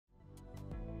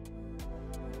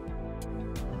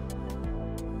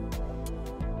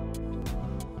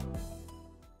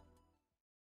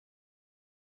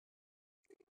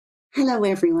Hello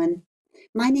everyone.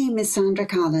 My name is Sandra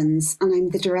Collins and I'm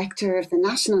the Director of the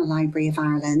National Library of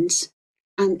Ireland,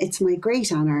 and it's my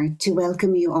great honour to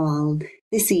welcome you all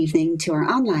this evening to our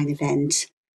online event,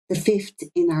 the fifth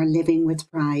in our Living with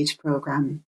Pride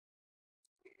programme.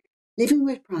 Living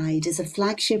with Pride is a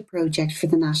flagship project for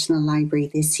the National Library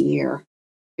this year.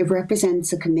 It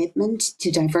represents a commitment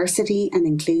to diversity and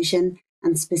inclusion,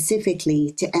 and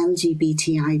specifically to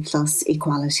LGBTI+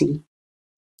 equality.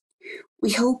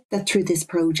 We hope that through this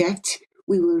project,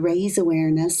 we will raise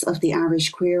awareness of the Irish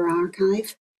Queer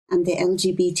Archive and the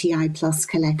LGBTI+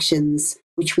 collections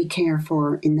which we care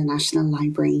for in the National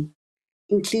Library,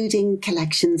 including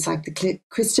collections like the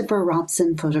Christopher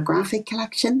Robson Photographic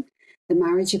collection, the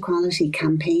Marriage Equality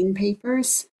Campaign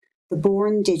Papers, the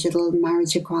Born Digital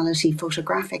Marriage Equality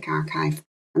Photographic Archive,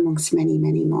 amongst many,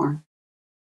 many more.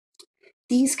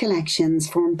 These collections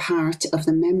form part of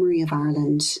the memory of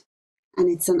Ireland, and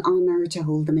it's an honour to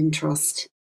hold them in trust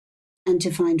and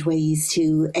to find ways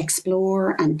to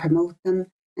explore and promote them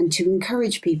and to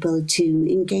encourage people to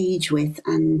engage with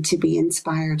and to be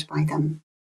inspired by them.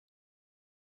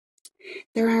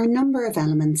 There are a number of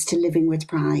elements to Living with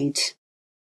Pride.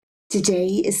 Today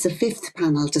is the fifth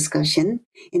panel discussion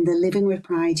in the Living with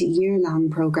Pride year-long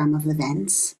programme of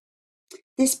events.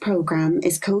 This programme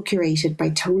is co-curated by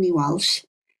Tonie Walsh,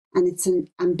 and it's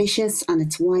ambitious and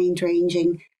it's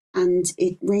wide-ranging, and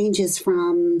it ranges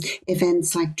from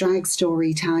events like drag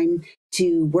story time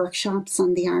to workshops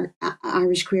on the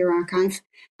Irish Queer Archive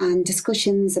and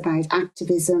discussions about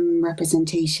activism,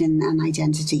 representation and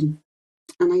identity.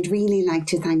 And I'd really like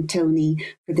to thank Tonie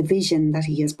for the vision that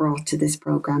he has brought to this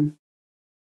programme.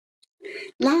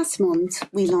 Last month,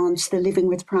 we launched the Living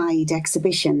with Pride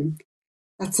exhibition.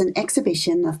 That's an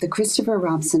exhibition of the Christopher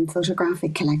Robson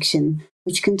Photographic collection,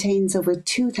 which contains over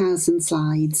 2,000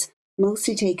 slides,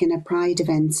 mostly taken at Pride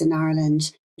events in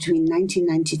Ireland between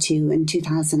 1992 and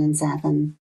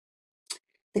 2007.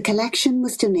 The collection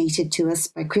was donated to us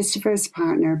by Christopher's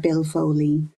partner Bill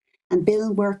Foley, and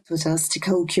Bill worked with us to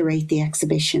co-curate the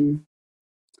exhibition.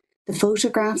 The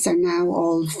photographs are now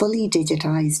all fully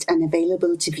digitised and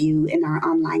available to view in our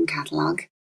online catalogue,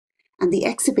 and the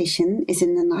exhibition is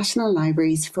in the National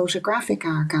Library's Photographic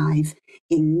archive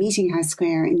in Meeting House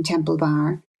Square in Temple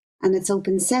Bar, and it's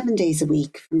open 7 days a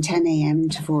week from 10 a.m.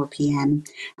 to 4 p.m.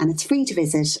 and it's free to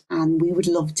visit, and we would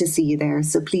love to see you there,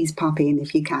 so please pop in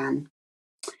if you can.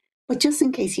 But just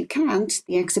in case you can't,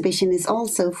 the exhibition is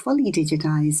also fully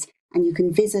digitised and you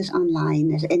can visit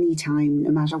online at any time,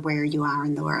 no matter where you are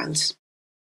in the world.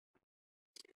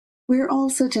 We're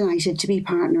also delighted to be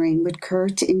partnering with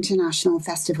Curt International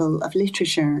Festival of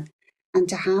Literature and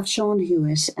to have Sean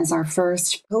Hewitt as our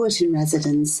first poet in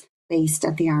residence based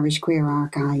at the Irish Queer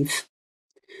Archive.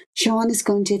 Sean is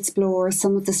going to explore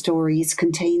some of the stories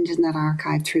contained in that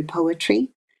archive through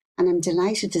poetry, and I'm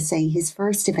delighted to say his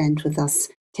first event with us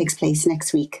takes place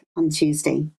next week on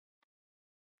Tuesday.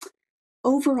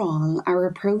 Overall, our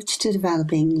approach to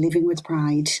developing Living with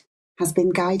Pride has been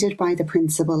guided by the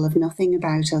principle of nothing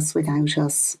about us without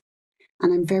us.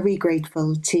 And I'm very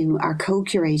grateful to our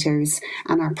co-curators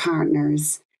and our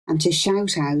partners, and to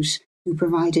Shout Out, who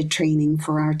provided training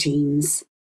for our teams.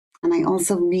 And I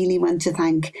also really want to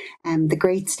thank the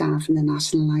great staff in the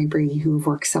National Library who have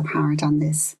worked so hard on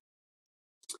this.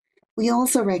 We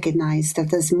also recognise that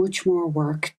there's much more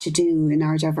work to do in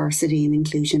our diversity and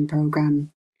inclusion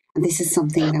programme, and this is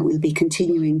something that we'll be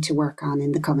continuing to work on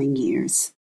in the coming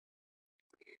years.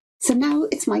 So now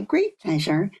it's my great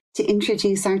pleasure to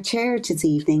introduce our chair this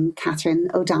evening, Katherine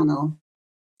O'Donnell.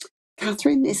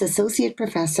 Katherine is Associate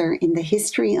Professor in the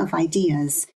History of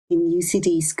Ideas in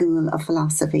UCD School of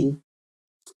Philosophy.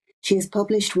 She has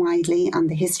published widely on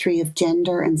the history of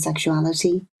gender and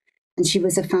sexuality, and she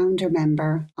was a founder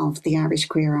member of the Irish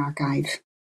Queer Archive.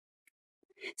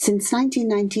 Since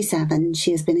 1997, she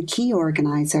has been a key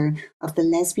organiser of the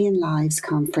Lesbian Lives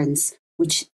Conference,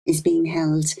 which is being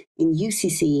held in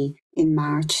UCC in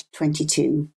March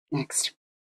 22 next.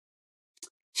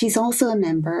 She's also a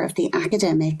member of the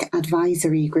academic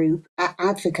advisory group,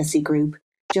 advocacy group,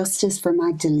 Justice for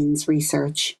Magdalene's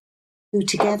Research, who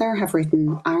together have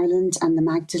written Ireland and the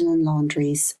Magdalene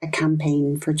Laundries, a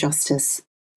campaign for justice.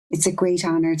 It's a great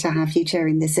honour to have you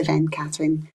chairing this event,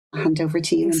 Katherine. I'll hand over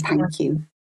to you and thank you.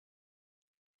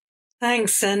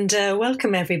 Thanks, and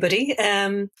welcome everybody.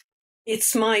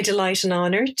 It's my delight and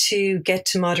honour to get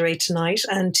to moderate tonight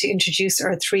and to introduce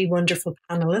our three wonderful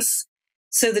panellists.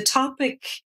 So the topic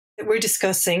that we're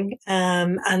discussing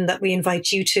and that we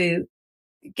invite you to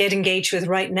get engaged with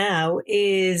right now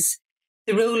is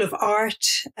the role of art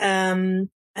and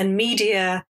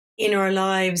media in our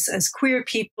lives as queer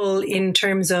people in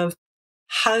terms of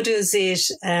how does it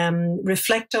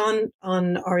reflect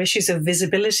on our issues of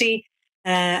visibility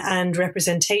and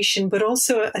representation, but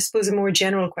also, I suppose, a more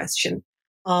general question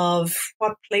of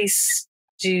what place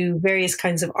do various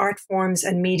kinds of art forms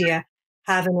and media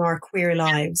have in our queer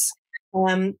lives.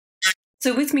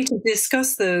 So with me to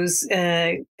discuss those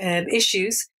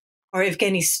issues are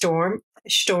Evgeny Shtorn.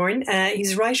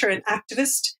 He's a writer and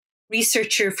activist,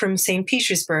 researcher from St.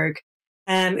 Petersburg.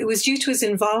 It was due to his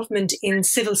involvement in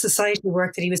civil society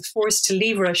work that he was forced to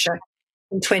leave Russia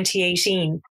in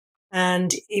 2018.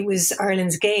 And it was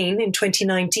Ireland's gain. In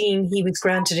 2019, he was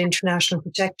granted international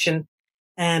protection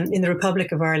in the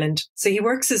Republic of Ireland. So he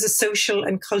works as a social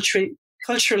and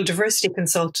cultural diversity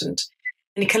consultant,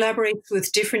 and he collaborates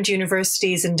with different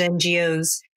universities and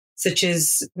NGOs, such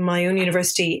as my own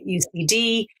university,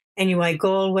 UCD, NUI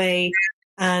Galway,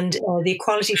 and the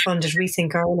Equality Fund at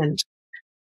Rethink Ireland.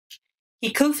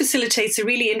 He co-facilitates a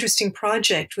really interesting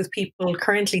project with people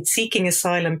currently seeking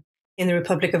asylum in the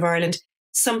Republic of Ireland,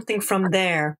 Something From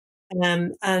There.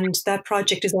 And that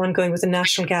project is ongoing with the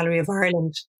National Gallery of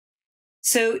Ireland.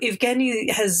 So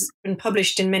Evgeny has been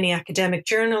published in many academic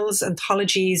journals,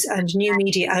 anthologies, and new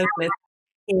media outlets,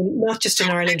 not just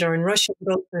in Ireland or in Russia,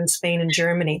 but also in Spain and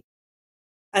Germany.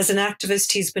 As an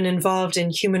activist, he's been involved in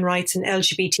human rights and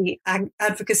LGBT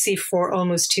advocacy for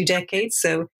almost 2 decades.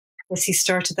 So I guess he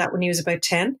started that when he was about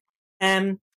 10.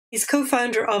 He's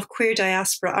co-founder of Queer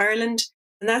Diaspora Ireland,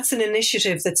 and that's an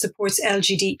initiative that supports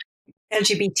LGBT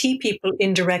people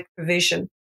in direct provision.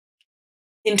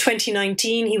 In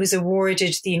 2019, he was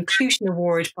awarded the Inclusion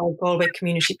Award by Galway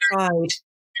Community Pride.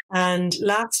 And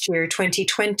last year,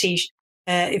 2020,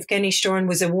 Evgeny Shtorn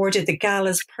was awarded the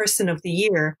Gala's Person of the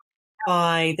Year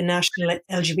by the National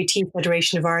LGBT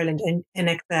Federation of Ireland and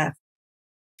Exec.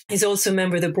 He's also a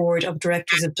member of the board of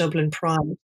directors of Dublin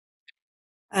Pride.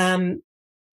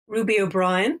 Ruby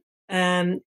O'Brien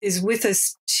is with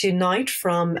us tonight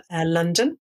from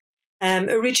London.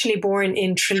 Originally born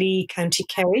in Tralee, County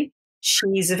Kerry,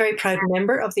 she's a very proud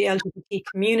member of the LGBT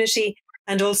community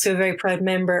and also a very proud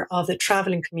member of the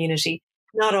travelling community,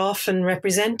 not often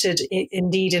represented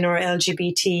indeed in our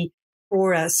LGBT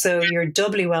fora. So you're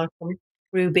doubly welcome,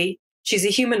 Ruby. She's a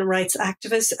human rights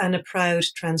activist and a proud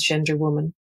transgender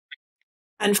woman.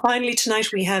 And finally,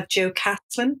 tonight we have Jo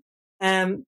Caslin,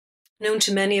 known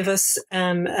to many of us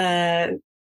who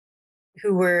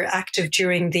were active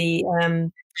during the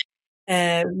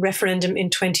referendum in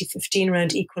 2015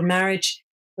 around equal marriage,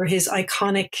 for his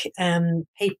iconic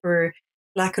paper,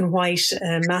 black and white,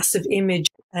 massive image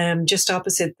just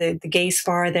opposite the gay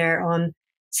spar there on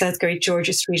South Great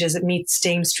Georgia Street as it meets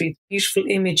Dame Street. Beautiful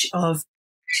image of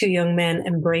 2 young men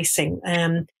embracing.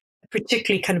 A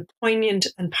particularly kind of poignant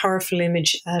and powerful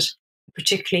image at a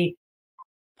particularly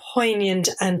poignant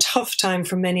and tough time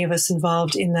for many of us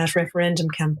involved in that referendum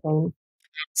campaign.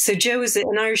 So Jo is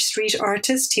an Irish street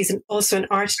artist. He's also an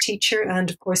art teacher and,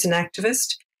 of course, an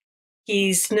activist.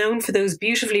 He's known for those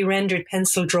beautifully rendered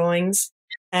pencil drawings,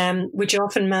 which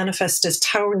often manifest as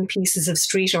towering pieces of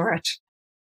street art.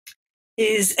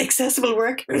 His accessible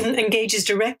work engages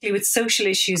directly with social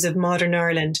issues of modern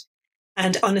Ireland,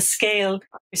 and on a scale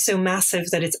so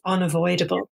massive that it's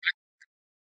unavoidable.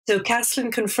 So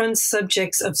Caslin confronts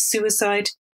subjects of suicide,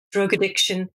 drug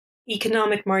addiction,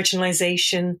 economic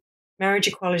marginalisation, marriage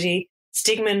equality,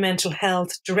 stigma and mental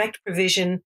health, direct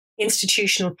provision,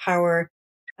 institutional power,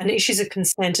 and issues of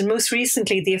consent, and most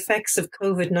recently, the effects of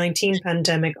COVID-19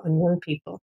 pandemic on young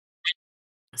people.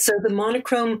 So the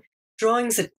monochrome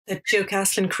drawings that Jo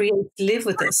Caslin creates live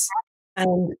with us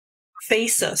and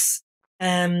face us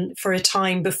for a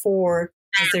time before,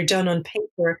 as they're done on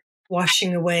paper,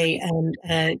 washing away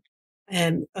under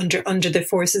the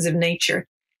forces of nature.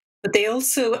 But they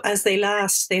also, as they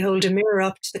last, they hold a mirror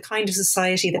up to the kind of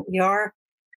society that we are,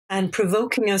 and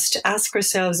provoking us to ask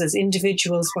ourselves as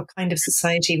individuals what kind of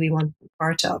society we want to be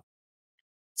part of.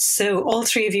 So all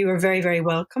 3 of you are very, very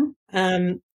welcome.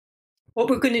 What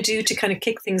we're going to do to kind of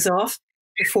kick things off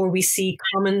before we see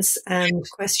comments and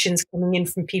questions coming in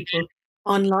from people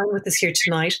online with us here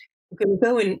tonight, we're going to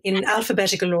go in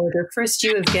alphabetical order. First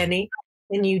you, Evgeny,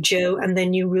 then you, Jo, and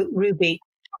then you, Ruby.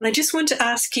 And I just want to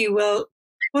ask you, well,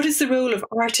 what is the role of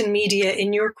art and media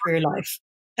in your queer life?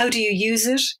 How do you use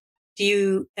it?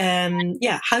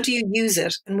 How do you use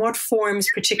it? And what forms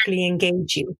particularly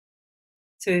engage you?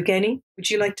 So Evgeny, would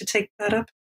you like to take that up?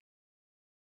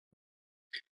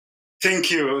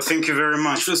 Thank you. Thank you very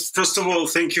much. First of all,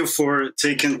 thank you for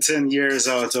taking 10 years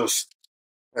out of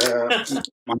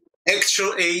my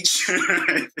actual age.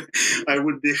 I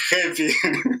would be happy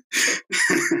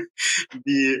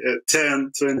be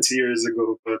 10, 20 years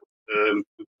ago, but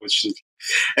unfortunately.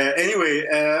 Anyway,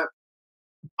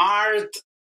 art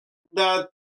that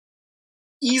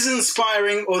is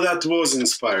inspiring or that was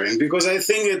inspiring, because I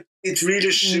think it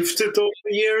really shifted over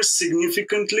the years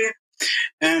significantly.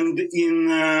 And in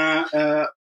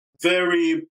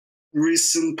very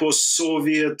recent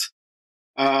post-Soviet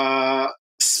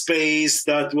space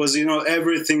that was,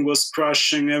 everything was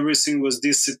crashing, everything was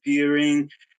disappearing.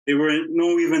 There were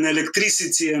no even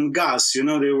electricity and gas,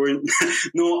 there were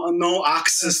no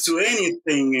access to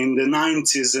anything in the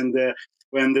 90s and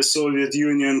when the Soviet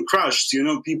Union crashed.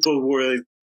 People were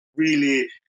really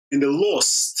in the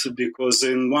lost, because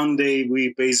in one day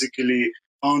we basically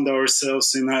found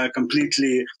ourselves in a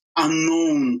completely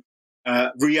unknown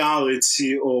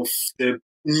reality of the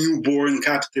newborn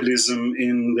capitalism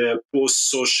in the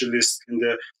post-socialist in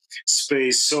the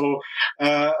space. So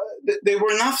they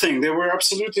were nothing. They were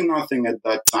absolutely nothing at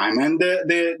that time. And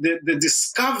the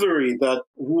discovery that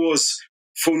was,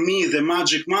 for me, the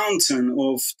Magic Mountain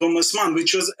of Thomas Mann,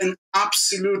 which was an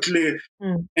absolutely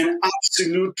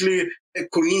a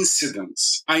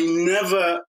coincidence. I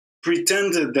never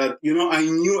pretended that, I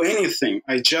knew anything.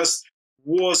 I just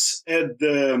was at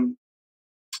the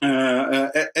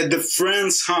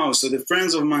friend's house, or the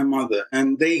friends of my mother,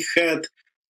 and they had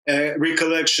a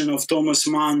recollection of Thomas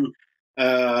Mann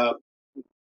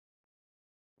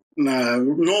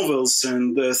novels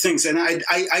and things. And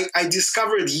I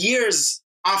discovered years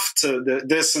after the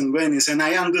Death in Venice, and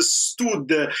I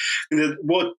understood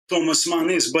what Thomas Mann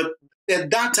is. But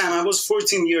at that time, I was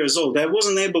 14 years old. I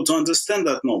wasn't able to understand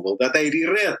that novel that I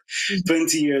reread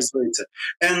 20 years later.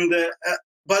 And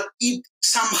but it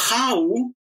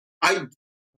somehow, I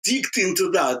digged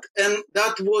into that, and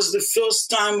that was the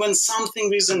first time when something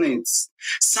resonates.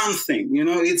 Something,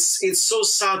 it's so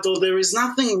subtle. There is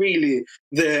nothing really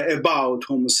there about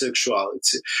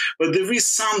homosexuality, but there is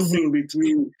something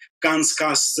between Hans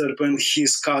Castorp and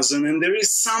his cousin, and there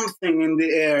is something in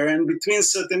the air, and between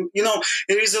certain,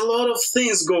 there is a lot of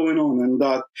things going on in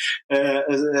that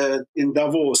in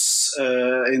Davos,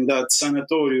 in that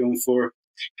sanatorium for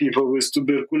people with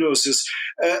tuberculosis,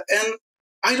 and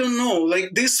I don't know,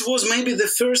 this was maybe the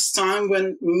first time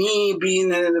when me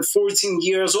being 14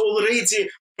 years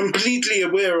already completely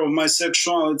aware of my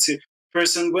sexuality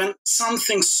person, when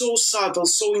something so subtle,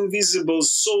 so invisible,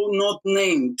 so not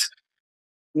named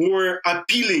were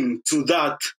appealing to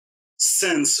that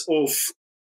sense of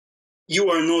you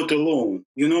are not alone,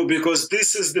 because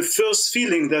this is the first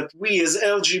feeling that we as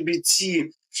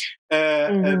LGBT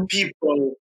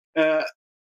people,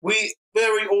 we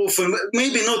very often,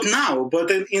 maybe not now, but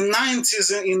in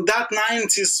that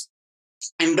 90s,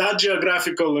 in that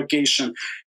geographical location,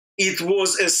 it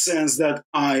was a sense that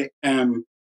I am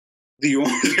the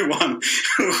only one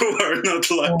who are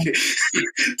not lucky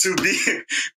to be,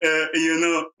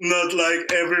 not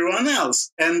like everyone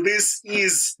else. And this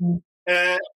is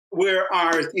where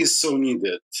art is so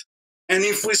needed. And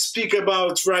if we speak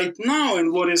about right now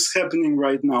and what is happening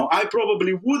right now, I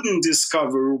probably wouldn't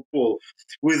discover RuPaul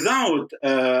without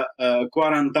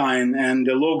quarantine and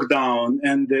the lockdown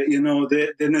and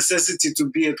the necessity to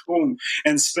be at home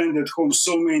and spend at home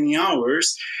so many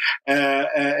hours,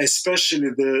 especially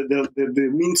the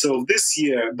winter of this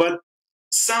year. But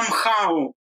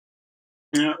somehow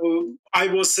I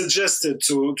was suggested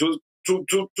to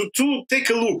take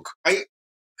a look. I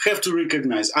have to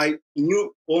recognize I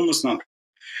knew almost nothing,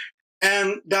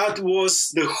 and that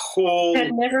was the whole.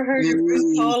 I'd never heard of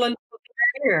RuPaul until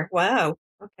here. Wow.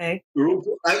 Okay.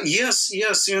 Yes.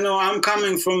 I'm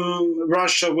coming from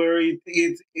Russia, where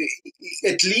it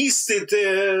at least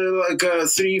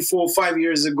 3, 4, 5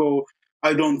 years ago,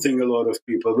 I don't think a lot of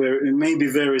people were, maybe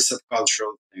very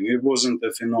subcultural thing. It wasn't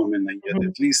a phenomenon yet,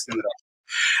 at least in Russia.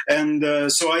 And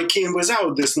so I came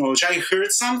without this knowledge. I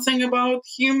heard something about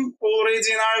him already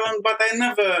in Ireland, but I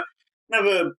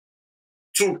never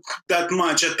took that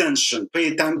much attention,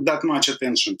 paid that much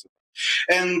attention to it.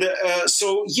 And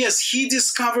so, yes, he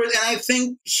discovered, and I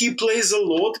think he plays a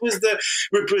lot with the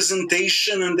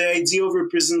representation and the idea of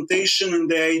representation and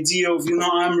the idea of,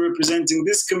 I'm representing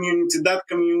this community, that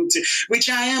community, which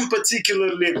I am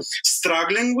particularly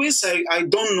struggling with. I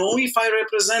don't know if I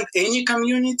represent any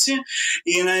community,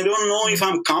 and I don't know if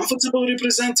I'm comfortable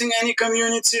representing any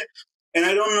community, and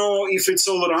I don't know if it's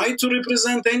all right to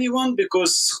represent anyone,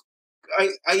 because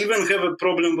I even have a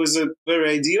problem with the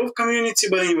very idea of community.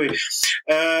 But anyway,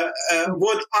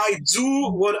 what I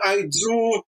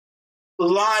do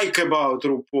like about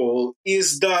RuPaul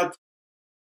is that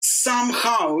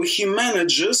somehow he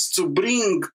manages to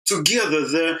bring together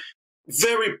the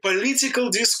very political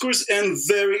discourse and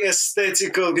very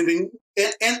aesthetical,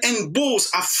 and both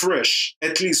are fresh,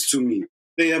 at least to me.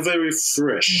 They are very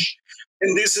fresh.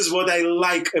 And this is what I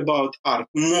like about art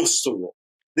most of all.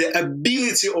 The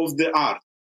ability of the art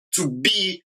to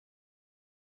be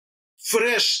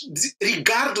fresh,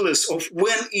 regardless of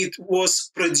when it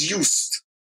was produced.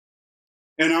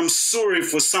 And I'm sorry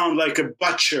for sound like a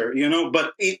butcher,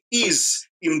 but it is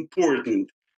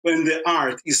important when the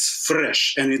art is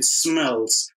fresh and it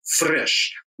smells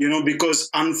fresh, because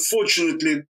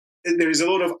unfortunately there is a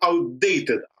lot of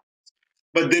outdated art,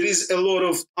 but there is a lot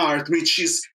of art which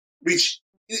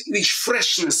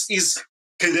freshness is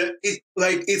kind of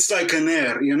it's like an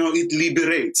air, it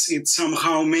liberates, it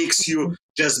somehow makes you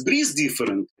just breathe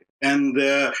differently. And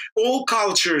all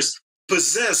cultures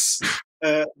possess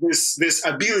this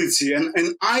ability,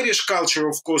 and Irish culture,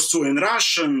 of course, too, and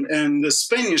Russian and the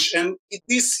Spanish, and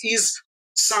this is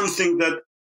something that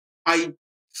I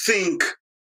think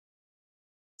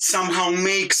somehow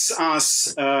makes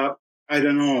us, I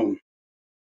don't know,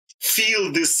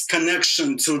 feel this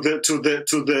connection to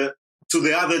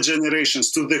the other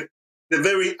generations, to the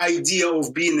very idea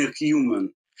of being a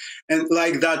human. And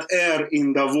like that air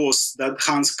in Davos that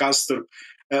Hans Castor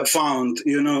found,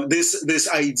 this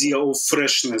idea of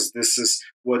freshness, this is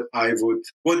what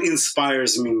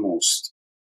inspires me most.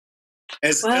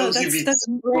 As LGBT that's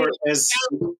or as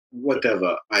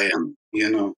whatever I am,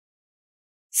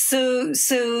 So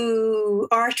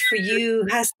art for you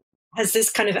has this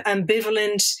kind of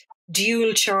ambivalent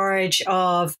dual charge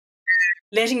of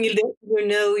letting you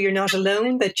know you're not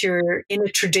alone, that you're in a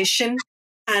tradition,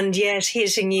 and yet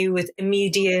hitting you with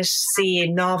immediacy,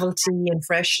 novelty, and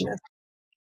freshness.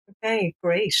 Okay,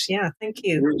 great. Yeah, thank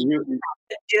you.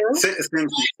 Joe?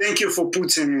 Thank you for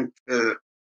putting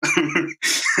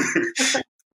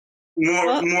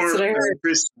more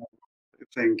Christian.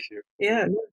 Thank you. Yeah.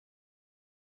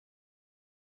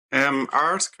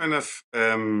 Art kind of.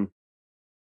 So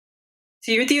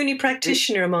you're the only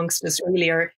practitioner amongst us, really,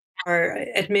 or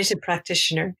admitted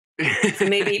practitioner. So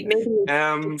maybe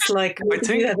it's like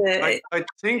I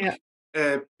think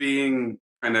being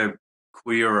kind of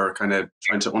queer or kind of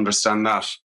trying to understand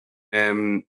that,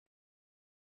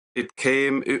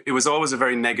 it was always a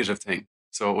very negative thing.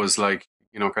 So it was like,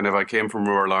 kind of, I came from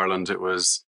rural Ireland. It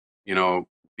was,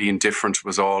 being different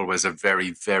was always a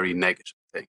very, very negative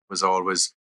thing. It was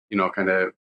always, kind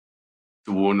of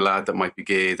the one lad that might be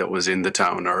gay that was in the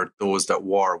town, or those that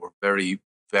were very,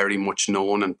 very much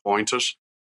known and pointed.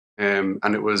 And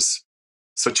it was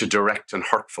such a direct and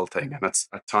hurtful thing. And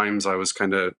at times I was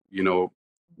kind of,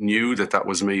 knew that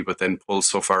was me, but then pulled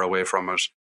so far away from it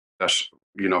that,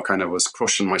 kind of was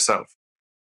crushing myself.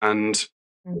 And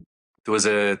there was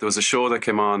a show that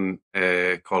came on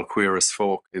called Queer as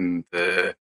Folk in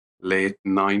the late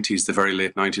 90s, the very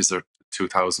late 90s or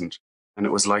 2000. And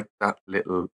it was like that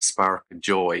little spark of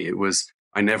joy.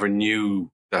 I never knew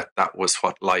that was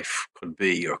what life could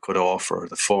be or could offer,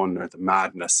 the fun or the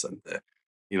madness and the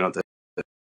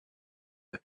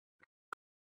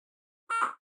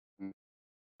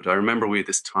But I remember we had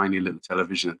this tiny little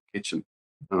television in the kitchen,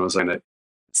 and I was kind of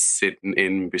sitting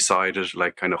in beside it,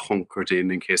 like kind of hunkered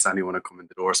in case anyone had come in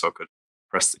the door, so I could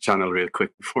press the channel real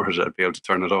quick before I'd be able to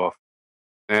turn it off.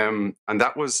 And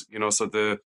that was, so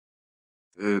the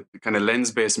kind of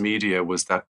lens-based media was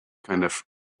that kind of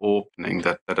opening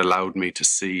that allowed me to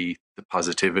see the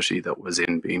positivity that was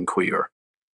in being queer.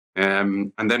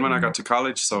 And then when I got to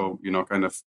college, so, kind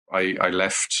of, I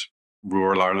left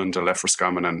rural Ireland, I left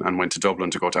Roscommon and went to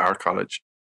Dublin to go to art college.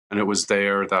 And it was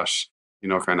there that,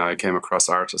 kind of, I came across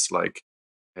artists like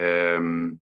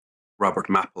Robert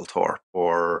Mapplethorpe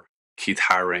or Keith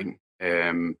Haring.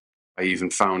 I even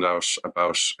found out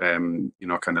about, kind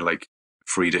of like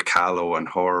Frida Kahlo and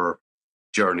her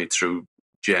journey through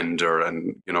gender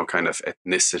and, kind of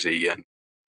ethnicity.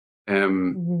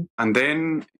 And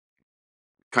then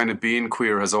kind of being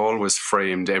queer has always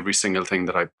framed every single thing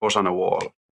that I put on a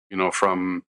wall,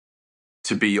 from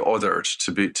to be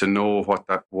othered, to know what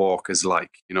that walk is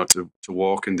like, to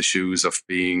walk in the shoes of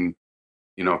being,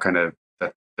 kind of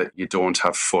that you don't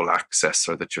have full access,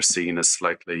 or that you're seen as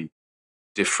slightly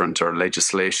different, or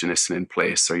legislation isn't in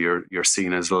place, or you're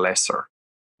seen as lesser.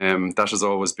 That has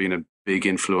always been a big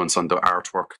influence on the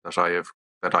artwork that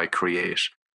I create.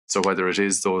 So whether it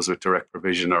is those with direct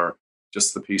provision, or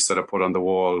just the piece that I put on the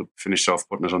wall, finished off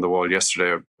putting it on the wall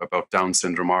yesterday about Down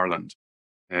Syndrome Ireland,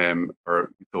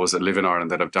 or those that live in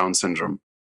Ireland that have Down syndrome,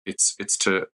 it's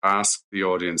to ask the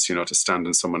audience, to stand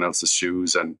in someone else's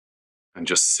shoes and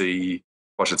just see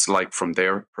what it's like from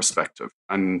their perspective.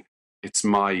 And it's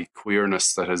my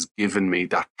queerness that has given me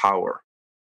that power,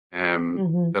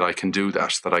 that I can do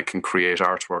that I can create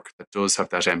artwork that does have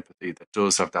that empathy, that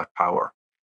does have that power.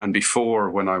 And before,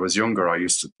 when I was younger, I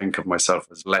used to think of myself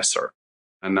as lesser.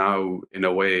 And now, in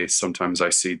a way, sometimes I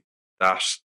see that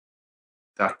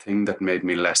thing that made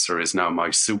me lesser is now my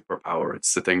superpower.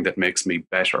 It's the thing that makes me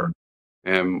better,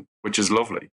 which is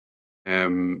lovely.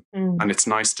 And it's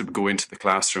nice to go into the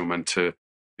classroom and to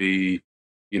be,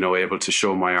 able to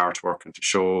show my artwork and to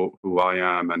show who I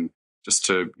am, and just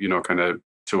to, kind of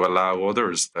to allow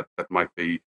others that might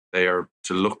be there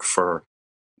to look for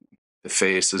the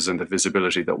faces and the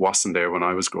visibility that wasn't there when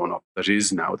I was growing up, that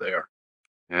is now there.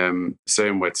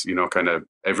 Same with, kind of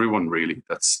everyone really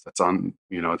that's on,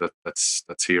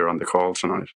 that's here on the call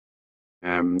tonight.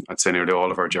 I'd say nearly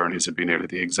all of our journeys would be nearly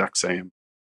the exact same.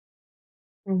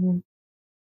 Mm-hmm.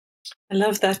 I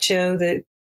love that, Joe, the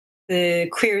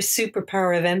queer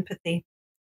superpower of empathy.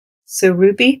 So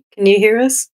Ruby, can you hear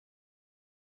us?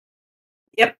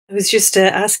 Yep. I was just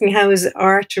asking, how has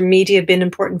art or media been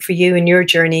important for you in your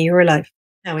journey, your life?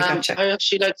 Now we gotcha. I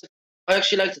actually like to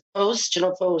pose. Do you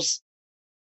know pose?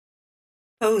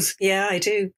 Pose, yeah, I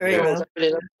do very well.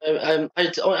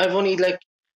 I've only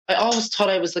I always thought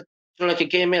I was like a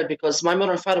gay male, because my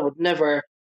mother and father would never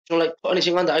put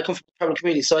anything on that. I come from the tribal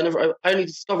community, so I only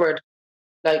discovered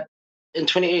in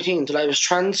 2018 that I was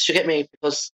trans. You get me?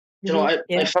 Because my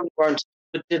family weren't,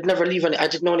 but they'd never leave any. I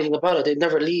didn't know anything about it. They'd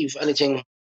never leave anything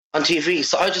on TV.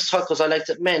 So I just thought, because I liked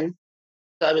it men,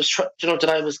 that I was that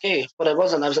I was gay, but I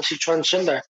wasn't. I was actually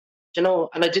transgender.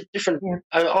 And I did different. Yeah.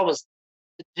 I always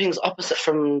did things opposite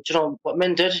from what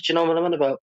men did. Do you know what I'm on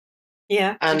about?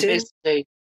 Yeah. And basically,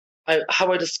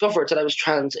 how I discovered that I was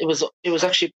trans, it was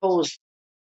actually posed.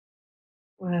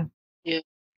 Wow. Yeah.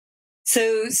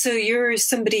 So you're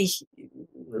somebody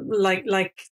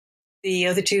like the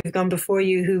other two who've gone before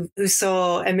you who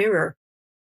saw a mirror,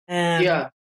 who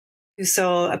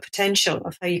saw a potential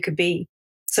of how you could be,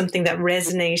 something that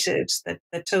resonated,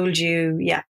 that told you,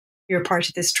 yeah, you're part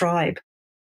of this tribe,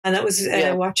 and that was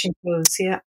watching Pose,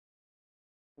 yeah.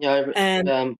 Yeah,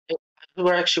 who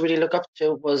I actually really look up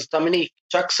to was Dominique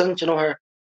Jackson. Do you know her?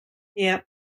 Yeah.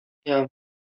 Yeah.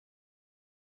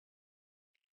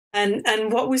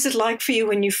 And what was it like for you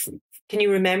when can you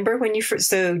remember when you first,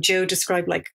 so Joe described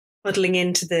huddling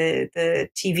into the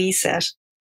TV set.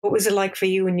 What was it like for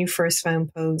you when you first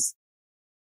found Pose?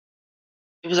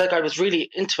 It was I was really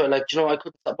into it. I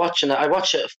couldn't stop watching it. I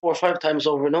watched it 4 or 5 times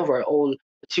over and over, all the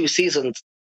 2 seasons.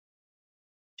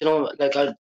 It was,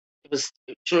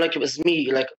 it was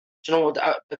me.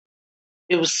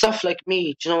 It was stuff like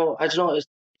me. I don't know. It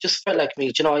just felt like me.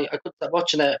 I couldn't stop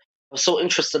watching it. I was so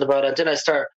interested about it. And then I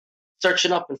start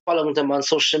searching up and following them on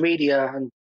social media,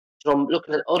 and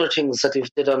looking at other things that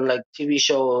they've did on TV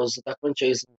shows,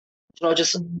 documentaries. I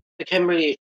just became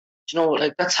really,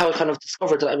 that's how I kind of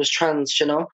discovered that I was trans.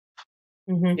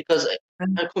 Mm-hmm. Because I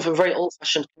come from a very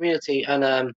old-fashioned community,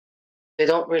 and they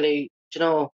don't really,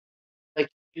 you're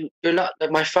not,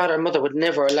 my father and mother would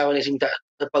never allow anything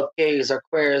about gays or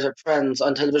queers or trans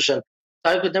on television.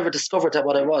 So I could never discover that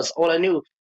what I was. All I knew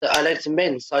that I liked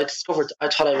men, so I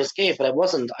thought I was gay, but I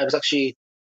wasn't. I was actually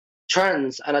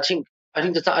trans, and I think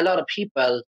there's not a lot of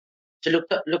people to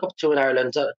look up to in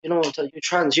Ireland. Until you're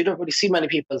trans, you don't really see many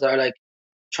people that are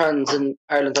trans in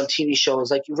Ireland on TV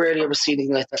shows. You rarely ever see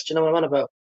anything like that. Do you know what I'm on about?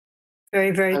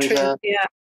 Very, very true. Yeah.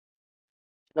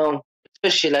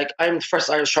 Especially I'm the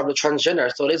first Irish traveller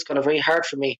transgender, so it is kind of very hard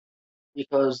for me,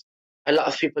 because a lot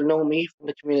of people know me from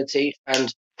the community,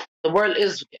 and the world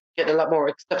is getting a lot more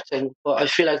accepting, but I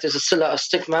feel like there's still a lot of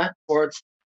stigma towards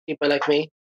people like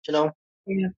me. Yeah.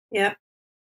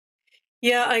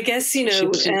 I guess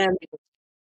over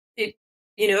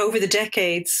the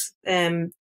decades,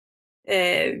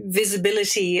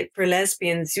 visibility for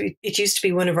lesbians, it used to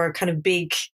be one of our kind of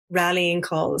big rallying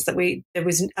calls, that there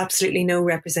was absolutely no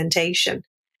representation,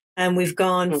 and we've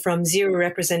gone from zero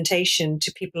representation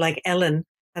to people like Ellen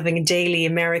having a daily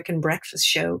American breakfast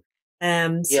show.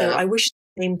 So I wish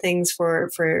the same things for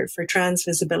trans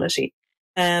visibility.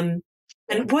 And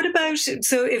what about,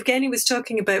 so Evgeny was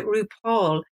talking about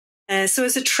RuPaul. So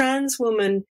as a trans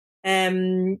woman,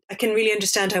 I can really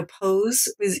understand how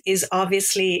Pose is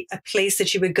obviously a place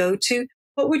that you would go to.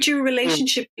 What would your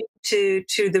relationship be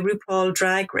to the RuPaul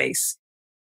Drag Race?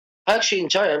 I actually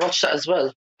enjoy it. I watched that as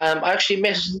well. I actually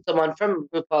met someone from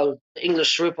RuPaul, the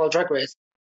English RuPaul Drag Race.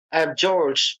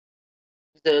 George,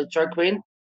 the drag queen.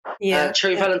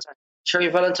 Cherry Valentine. Cherry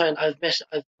Valentine. I've met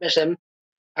him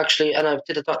actually, and I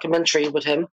did a documentary with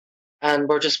him, and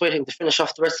we're just waiting to finish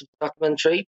off the rest of the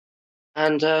documentary.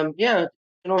 And he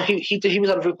was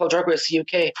on RuPaul Drag Race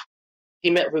UK. He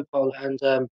met RuPaul, and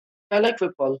I like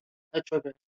RuPaul. I like Drag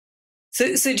Race.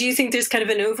 So do you think there's kind of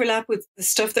an overlap with the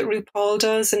stuff that RuPaul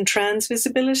does and trans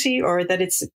visibility, or that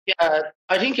it's... Yeah,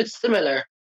 I think it's similar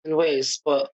in ways,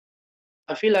 but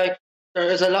I feel like there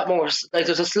is a lot more, like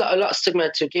there's a lot of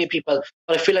stigma to gay people,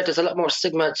 but I feel like there's a lot more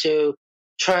stigma to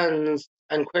trans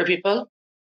and queer people.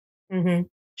 Mm-hmm.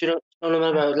 Do you know what I'm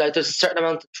about? Like there's a certain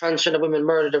amount of transgender women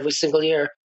murdered every single year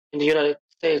in the United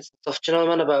States and stuff. Do you know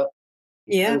what I'm about?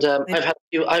 Yeah. And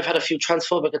I've had a few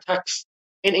transphobic attacks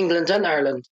in England and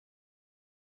Ireland.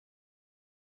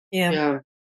 Yeah. Yeah.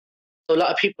 So a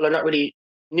lot of people are not really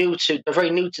they're very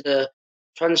new to the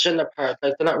transgender part.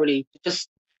 Like they're not really,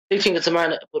 they think it's a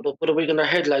man with a wig on their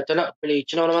head. Like they're not really,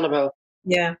 do you know what I'm on about?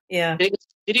 Yeah. Yeah. They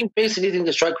basically think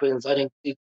it's drag queens. I think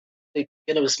they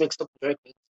get it was mixed up with drag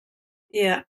queens.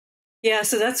 Yeah. Yeah.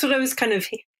 So that's what I was kind of,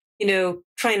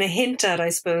 trying to hint at, I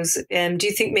suppose. Do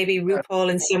you think maybe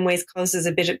RuPaul in some ways causes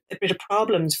a bit of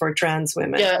problems for trans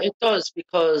women? Yeah, it does,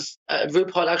 because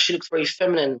RuPaul actually looks very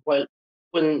feminine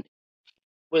when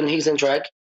he's in drag.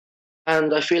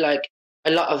 And I feel like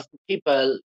a lot of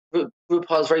people,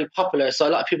 RuPaul is very popular, so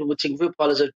a lot of people would think RuPaul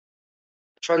is a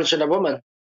transgender woman.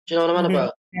 Do you know what I'm on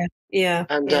about? Yeah, yeah.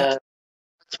 And yeah.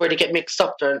 That's where they get mixed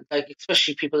up. They're like,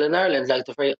 especially people in Ireland, like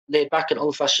they're very laid back and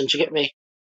old fashioned. Do you get me?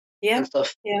 Yeah. And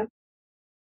stuff. Yeah.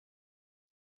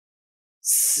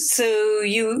 So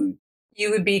you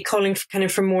would be calling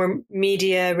for more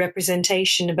media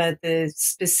representation about the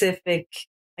specific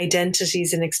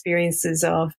identities and experiences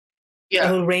of a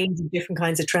whole range of different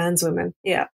kinds of trans women.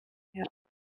 Yeah. Yeah.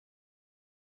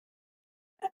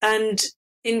 And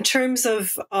in terms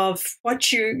of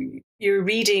what you're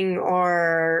reading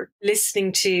or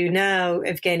listening to now,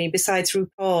 Evgeny, besides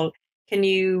RuPaul, can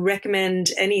you recommend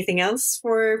anything else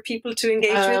for people to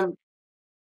engage with?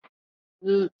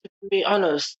 To be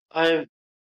honest,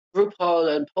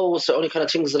 RuPaul and Pose are the only kind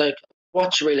of things that I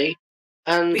watch, really.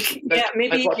 And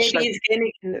maybe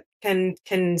Evgeny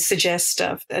can suggest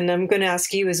stuff, and I'm going to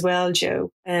ask you as well, Joe.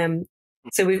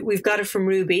 So we've got it from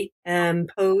Ruby,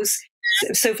 Pose.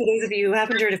 So for those of you who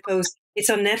haven't heard of Pose, it's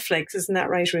on Netflix, isn't that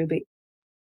right, Ruby?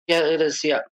 Yeah, it is.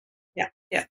 Yeah. Yeah,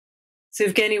 yeah. So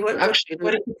Evgeny, what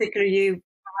in particular are you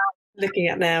looking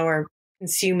at now, or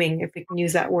consuming, if we can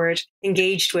use that word,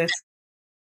 engaged with?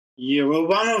 Yeah, well,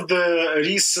 one of the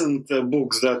recent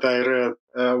books that I read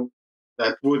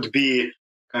that would be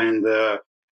kind of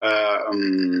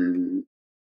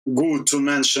good to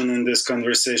mention in this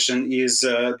conversation is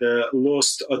the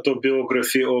lost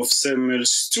autobiography of Samuel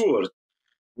Stewart,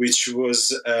 which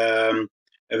was a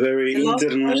very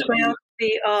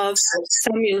autobiography of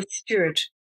Samuel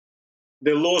Stewart.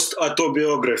 The lost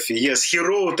autobiography. Yes, he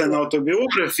wrote an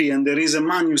autobiography, and there is a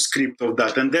manuscript of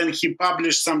that. And then he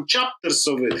published some chapters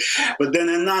of it. But then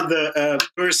another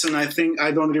person, I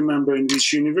don't remember in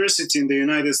which university in the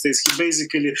United States, he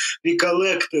basically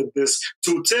recollected these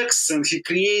two texts, and he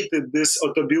created this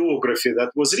autobiography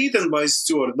that was written by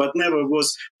Stewart, but never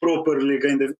was properly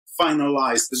kind of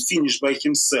finalized and finished by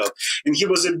himself. And he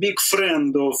was a big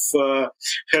friend of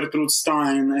Gertrude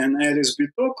Stein and Alice B.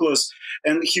 Toklas,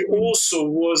 and he also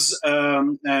was a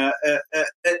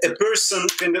person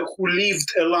who lived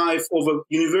a life of a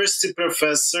university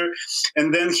professor,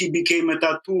 and then he became a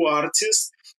tattoo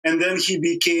artist, and then he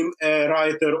became a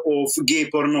writer of gay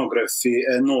pornography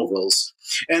novels.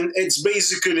 And it's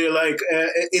basically like,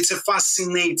 it's a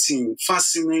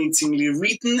fascinatingly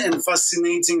written and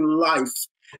fascinating life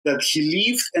that he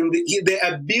lived, and the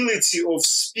ability of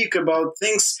speak about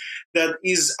things that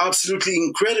is absolutely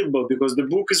incredible, because the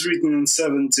book is written in the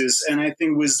 70s, and I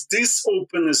think with this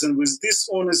openness and with this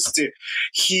honesty,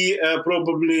 he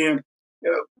probably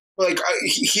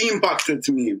he impacted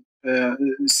me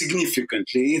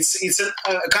significantly. It's a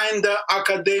kind of not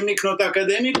academic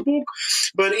book,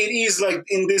 but it is like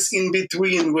in this in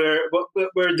between where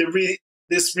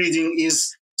this reading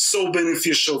is so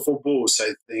beneficial for both,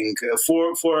 I think,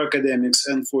 for academics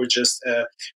and for just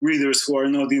readers who are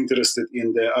not interested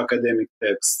in the academic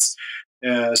texts.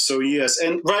 So yes,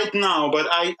 and right now, but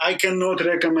I cannot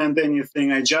recommend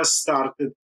anything. I just started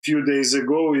a few days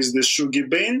ago, is the Shugi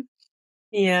Bain.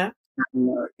 Yeah.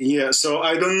 Yeah, so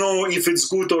I don't know if it's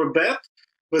good or bad,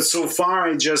 but so far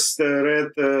I just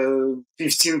read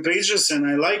 15 pages and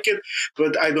I like it,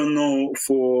 but I don't know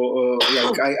for,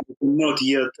 I cannot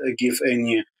yet give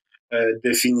any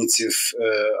definitive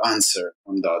answer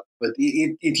on that. But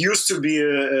it used to be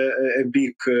a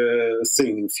big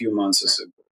thing a few months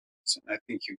ago. So I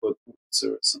think you got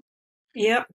answers.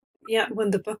 Yeah,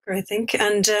 won the Booker, I think.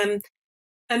 And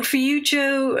for you,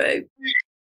 Joe,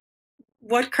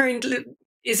 what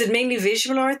is it mainly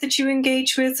visual art that you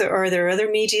engage with, or are there other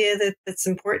media that's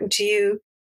important to you?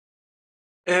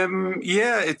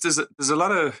 There's a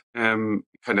lot of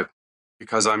kind of,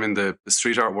 because I'm in the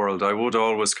street art world, I would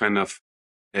always kind of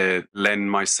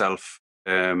lend myself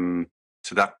to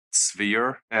that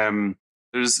sphere.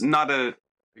 there's not a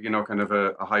kind of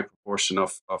a high proportion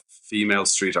of female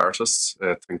street artists.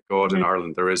 Thank God in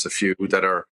Ireland there is a few that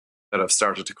have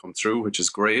started to come through, which is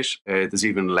great. There's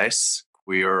even less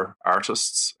queer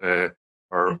artists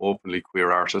or openly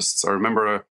queer artists. I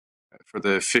remember for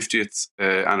the 50th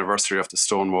anniversary of the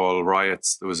Stonewall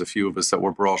riots, there was a few of us that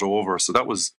were brought over, so that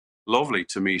was lovely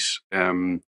to meet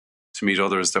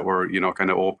others that were kind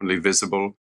of openly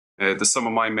visible. There's some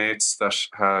of my mates that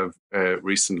have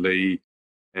recently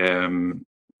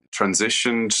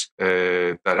transitioned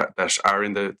that are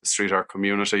in the street art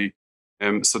community.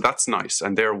 So that's nice,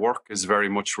 and their work is very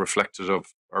much reflective of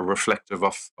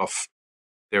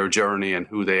their journey and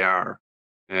who they are.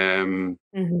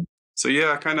 So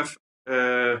yeah, kind of.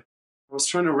 I was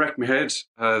trying to wreck my head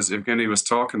as Evgeny was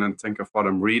talking and think of what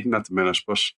I'm reading at the minute,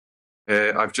 but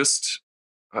I've just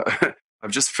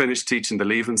finished teaching the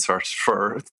Leaving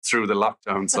Cert through the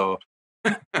lockdown, so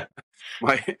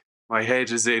my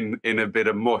head is in a bit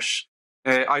of mush.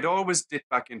 I'd always dip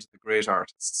back into the great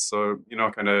artists, so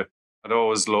kind of I'd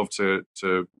always love to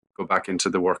go back into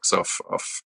the works of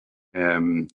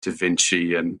Da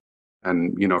Vinci and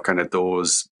kind of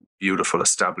those beautiful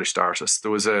established artists.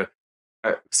 There was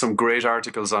some great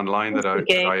articles online that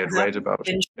I had read about.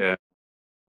 There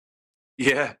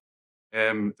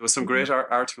was some great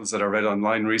articles that I read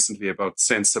online recently about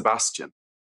Saint Sebastian,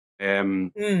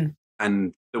 and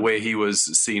the way he was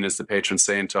seen as the patron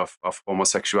saint of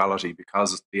homosexuality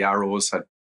because the arrows had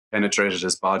penetrated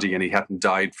his body and he hadn't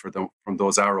died from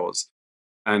those arrows.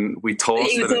 And we thought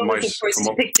that it might come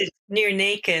up depicted near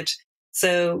naked.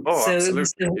 So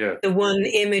absolutely. The one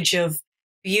image of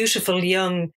beautiful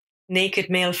young naked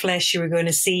male flesh you were going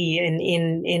to see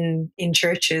in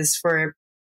churches for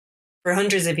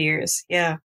hundreds of years.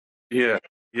 And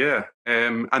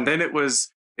then it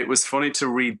was funny to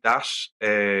read that,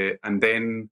 and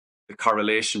then the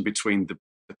correlation between the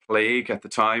plague at the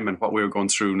time and what we were going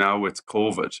through now with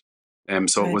COVID.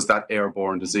 So it was that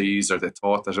airborne disease, or they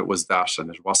thought that it was that, and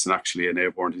it wasn't actually an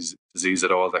airborne disease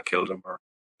at all that killed him, or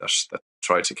that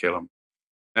tried to kill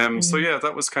him. So yeah,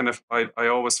 that was kind of, I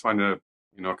always find a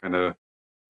kind of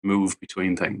move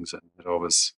between things, and it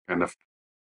always kind of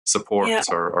supports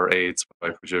or aids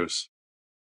what I produce.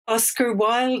 Oscar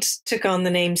Wilde took on the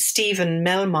name Stephen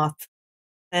Melmoth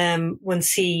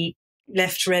once he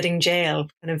left Reading jail,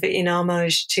 kind of in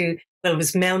homage to, it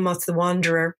was Melmoth the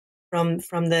Wanderer from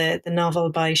the novel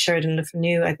by Sheridan Le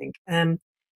Fanu, I think,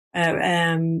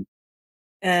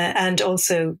 and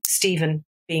also Stephen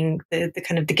being the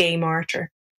kind of the gay martyr.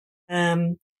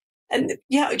 And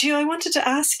yeah, Gio, I wanted to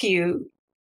ask you,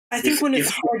 I think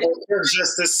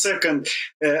just a second,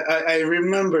 I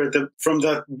remember from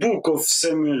that book of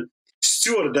Samuel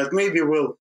Stewart that maybe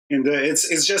will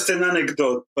it's just an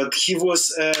anecdote, but he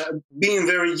was being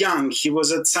very young. He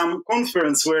was at some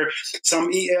conference where some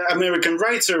American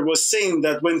writer was saying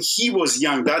that when he was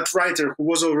young, that writer who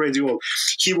was already old,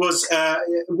 he was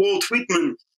Walt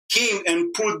Whitman came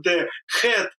and put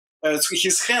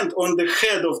his hand on the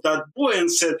head of that boy and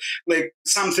said like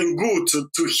something good to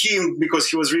him because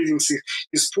he was reading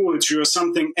his poetry or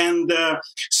something. And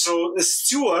so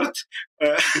Stewart,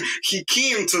 he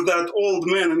came to that old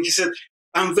man and he said,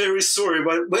 "I'm very sorry,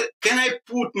 but can I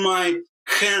put my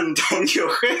hand on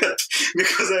your head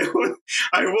because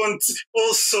I want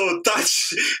also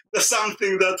touch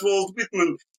something that Walt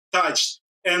Whitman touched."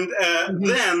 And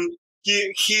then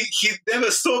he never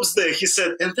stops there. He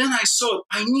said, and then I thought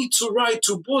I need to write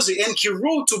to Bosie, and he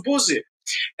wrote to Bosie,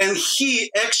 and he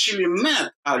actually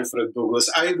met Alfred Douglas.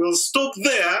 I will stop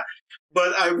there,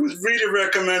 but I would really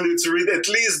recommend you to read at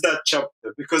least that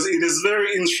chapter because it is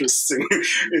very interesting.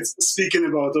 It's speaking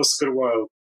about Oscar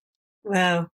Wilde.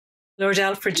 Wow, Lord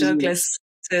Alfred Douglas,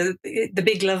 so the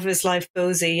big love of his life,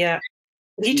 Bosie. Yeah,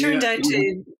 he turned out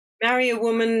to marry a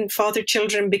woman, father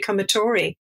children, become a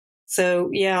Tory. So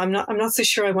yeah, I'm not so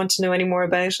sure I want to know any more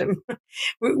about him. Do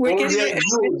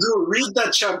read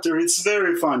that chapter. It's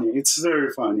very funny. It's very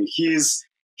funny. He's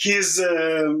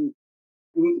on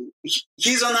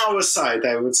our side,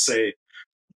 I would say.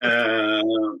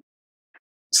 Samuel,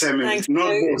 Thanks.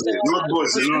 not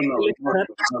Bosie. No.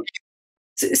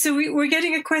 So we're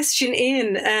getting a question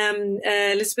in.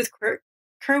 Elizabeth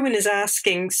Kerwin is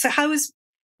asking, so how is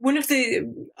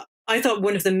I thought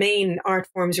one of the main art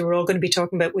forms we were all going to be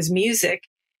talking about was music.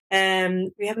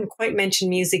 We haven't quite mentioned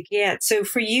music yet. So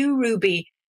for you, Ruby,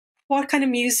 what kind of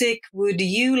music would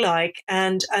you like?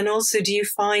 And also, do you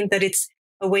find that it's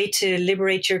a way to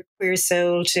liberate your queer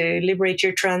soul, to liberate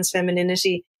your trans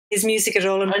femininity? Is music at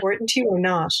all important to you or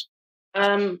not?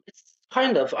 It's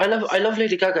kind of. I love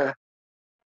Lady Gaga.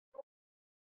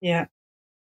 Yeah.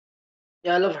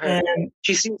 Yeah, I love her. Um,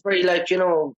 She seems very like,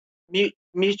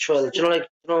 mutual.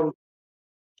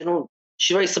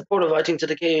 She's very supportive, I think, to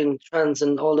the gay and trans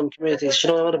and all them communities.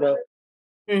 You know what I'm about?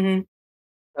 mhm.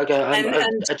 Like,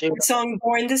 And I do. the song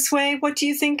 "Born This Way." What do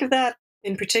you think of that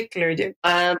in particular?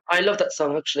 I love that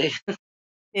song actually.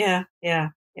 Yeah. Yeah,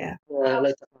 I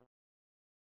like that one.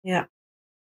 Yeah.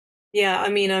 Yeah, I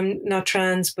mean, I'm not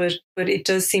trans, but it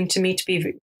does seem to me to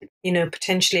be,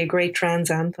 potentially a great trans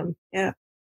anthem. Yeah.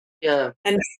 Yeah.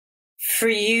 And for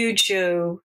you,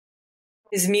 Joe,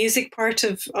 is music part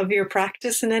of your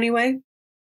practice in any way?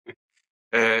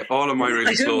 All of my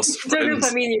really close I don't know if I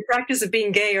friends. mean your practice of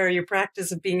being gay or your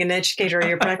practice of being an educator or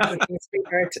your practice of being a street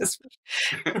artist.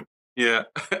 Yeah,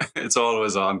 it's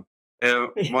always on. Yeah.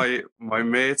 My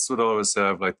mates would always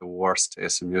have like the worst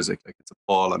taste in music. Like it's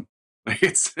appalling. Like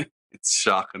it's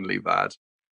shockingly bad.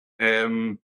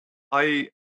 Um, I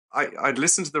I'd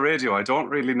listen to the radio. I don't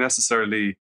really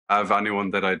necessarily have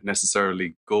anyone that I'd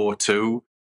necessarily go to.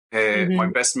 My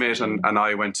Mm-hmm. best mate and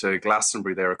I went to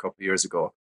Glastonbury there a couple of years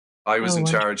ago. I was Oh, in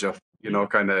wonderful. charge of,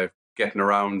 kind of getting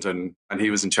around and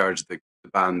he was in charge of the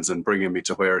bands and bringing me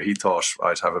to where he thought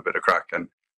I'd have a bit of crack. And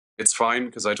it's fine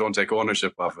because I don't take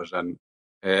ownership of it.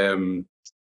 And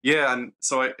yeah, and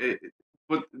so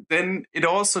but then it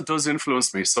also does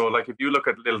influence me. So like if you look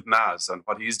at Lil Nas and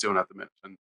what he's doing at the minute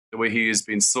and the way he has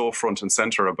been so front and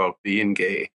center about being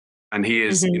gay, and he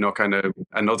is, Mm-hmm. kind of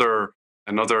another,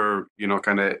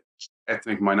 kind of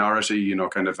ethnic minority,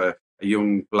 kind of a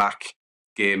young black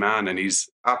gay man, and he's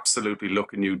absolutely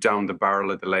looking you down the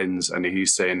barrel of the lens, and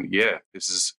he's saying, "Yeah,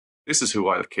 this is who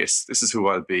I'll kiss. This is who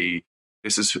I'll be.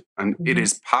 This is," and it Mm-hmm.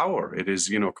 is power. It is,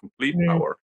 complete Mm-hmm.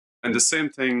 power. And the same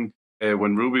thing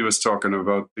when Ruby was talking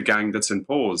about the gang that's in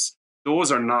Pose.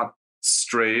 Those are not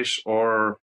straight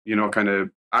or, kind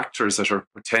of actors that are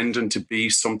pretending to be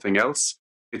something else.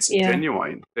 It's Yeah.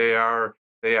 genuine. They are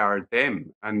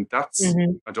them, and that's.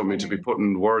 Mm-hmm. I don't mean to be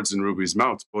putting words in Ruby's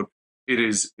mouth, but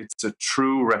it's a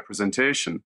true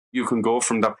representation. You can go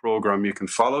from that program, you can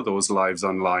follow those lives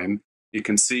online, you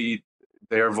can see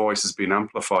their voices being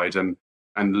amplified and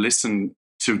listen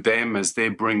to them as they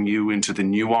bring you into the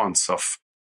nuance of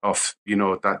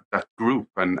that group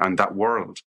and that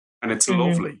world. And it's Mm-hmm.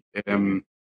 lovely.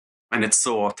 And it's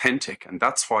so authentic, and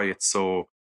that's why it's so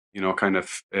kind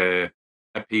of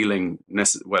appealing,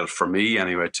 well, for me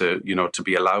anyway, to to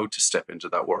be allowed to step into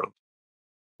that world.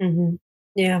 Mm-hmm.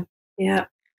 Yeah.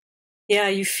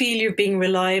 You feel you're being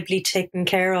reliably taken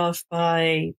care of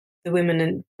by the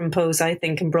women from Pose, I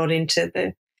think, and brought into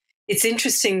the. It's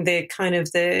interesting the kind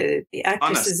of the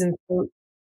actresses Honest. in.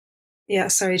 Yeah,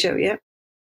 sorry, Joe. Yeah.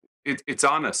 It's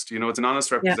honest, it's an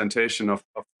honest representation of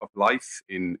life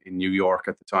in New York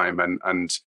at the time, and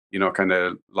kind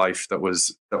of life that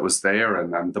was there,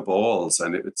 and the balls,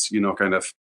 and it's kind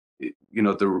of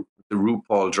the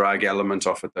RuPaul drag element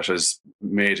of it that has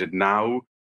made it now,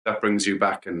 that brings you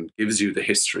back and gives you the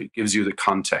history, gives you the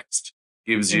context,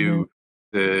 gives you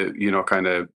the kind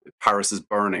of Paris is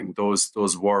burning, those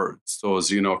words, those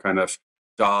kind of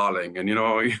darling, and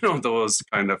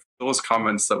those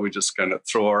comments that we just kind of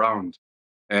throw around.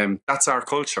 That's our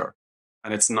culture,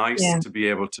 and it's nice to be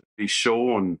able to be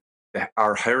shown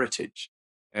our heritage,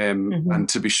 and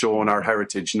to be shown our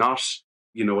heritage, not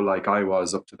like I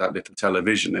was up to that little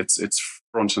television. It's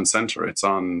front and center. It's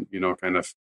on, kind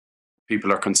of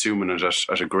people are consuming it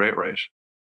at a great rate.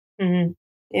 Mm-hmm.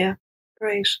 Yeah,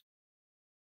 great.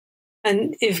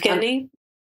 And Evgeny,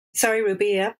 sorry, Ruby.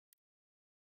 Yeah.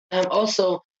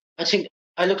 Also, I think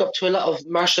I look up to a lot of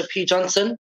Marsha P.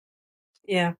 Johnson.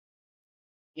 Yeah.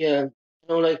 Yeah.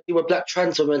 Like they were black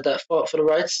trans women that fought for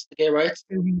the gay rights.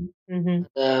 Mm-hmm. Mm-hmm.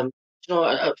 And,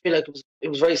 I feel like it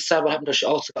was very sad what happened to her. She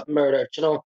also got murdered.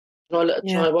 I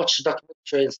watched the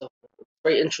documentary and stuff. It's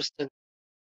very interesting.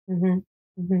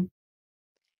 Mm-hmm. Mm-hmm.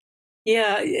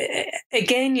 Yeah.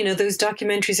 Again, those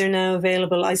documentaries are now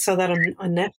available. I saw that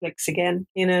on Netflix again.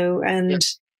 And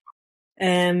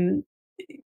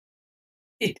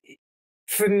it.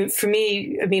 For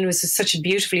me, I mean, it was such a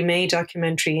beautifully made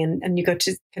documentary, and you got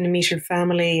to kind of meet her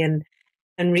family and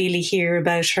really hear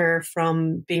about her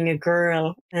from being a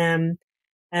girl, and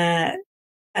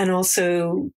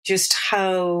also just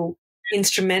how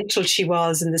instrumental she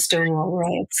was in the Stonewall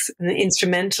riots, and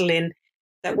instrumental in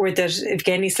that word that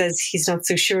Evgeny says he's not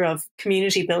so sure of,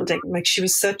 community building. Like, she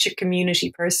was such a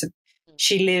community person.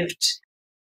 She lived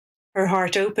her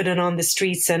heart open and on the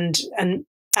streets, and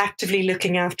actively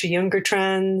looking after younger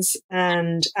trans,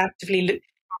 and actively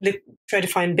try to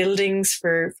find buildings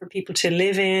for people to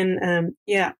live in. And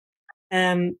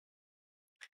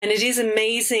it is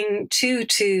amazing too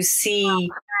to see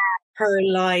her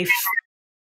life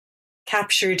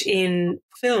captured in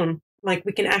film. Like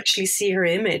we can actually see her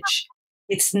image.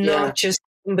 It's not just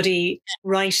somebody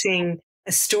writing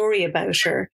a story about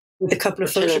her with a couple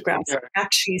of photographs.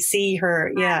 Actually see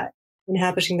her,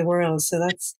 inhabiting the world. So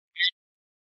that's,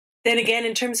 then again,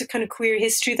 in terms of kind of queer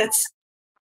history, that's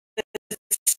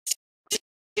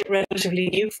relatively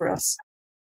new for us.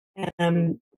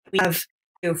 We have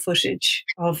footage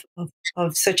of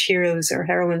such heroes or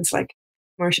heroines like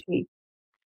Marsha P.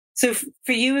 So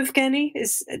for you, Evgeny,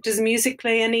 does music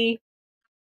play any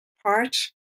part?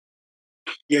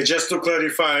 Yeah, just to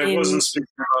clarify, I wasn't speaking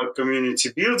about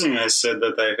community building. I said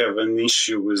that I have an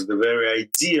issue with the very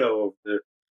idea of the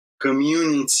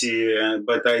community,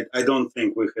 but I don't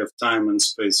think we have time and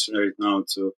space right now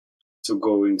to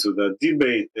go into that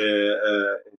debate.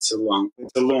 It's a long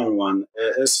one.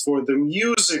 As for the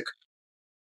music,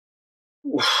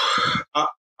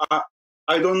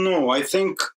 I don't know. I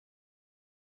think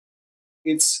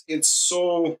it's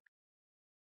so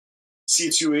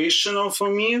situational for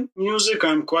me. Music.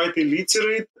 I'm quite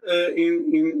illiterate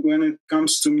in when it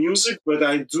comes to music, but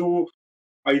I do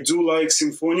like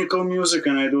symphonical music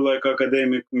and I do like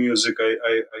academic music.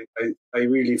 I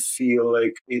really feel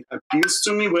like it appeals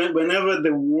to me. Whenever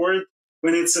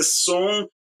when it's a song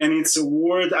and it's a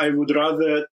word, I would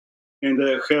rather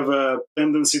have a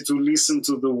tendency to listen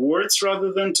to the words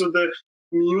rather than to the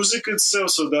music itself.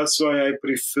 So that's why I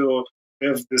prefer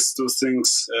have these two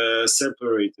things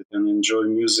separated and enjoy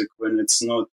music when it's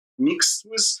not mixed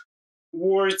with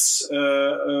words.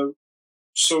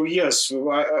 So yes,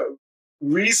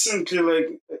 recently,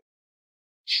 like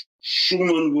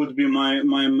Schumann would be my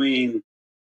main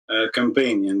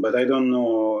companion, but I don't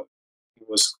know if he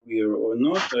was queer or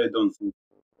not. I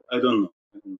don't know.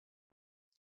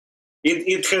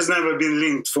 It has never been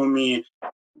linked for me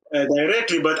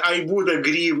directly, but I would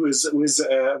agree with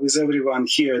everyone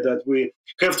here that we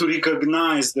have to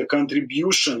recognize the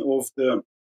contribution of the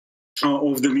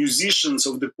musicians,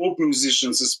 of the pop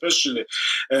musicians, especially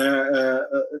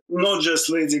not just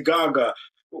Lady Gaga,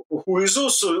 who is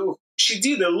also, she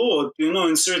did a lot,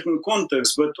 in certain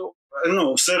contexts, but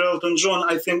Sir Elton John,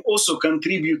 I think, also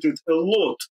contributed a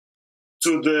lot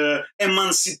to the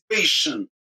emancipation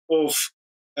of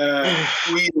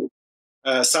queer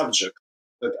subject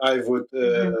that I would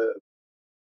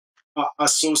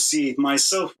associate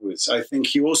myself with. I think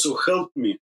he also helped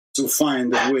me to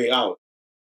find a way out,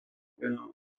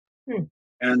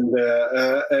 And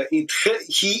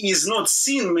he is not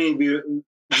seen maybe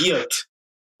yet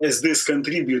as this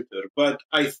contributor, but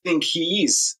I think he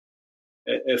is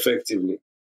effectively.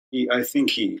 I think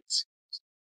he is.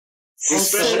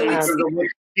 Especially because of what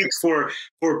he did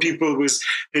for people with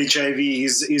HIV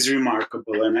is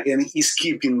remarkable, and he's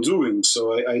keeping doing so.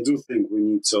 I do think we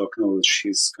need to acknowledge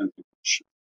his contribution,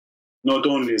 not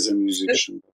only as a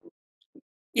musician.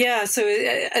 Yeah, so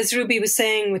as Ruby was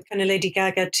saying with kind of Lady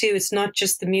Gaga too, it's not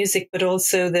just the music, but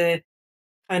also the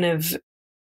kind of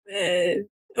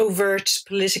overt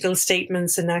political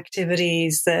statements and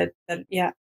activities that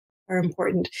are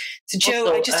important. So Joe,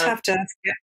 also, I just have to ask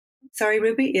you. Sorry,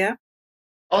 Ruby, yeah?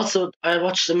 Also, I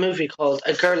watched a movie called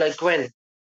A Girl Like Gwen. It's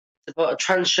about a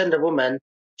transgender woman.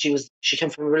 She came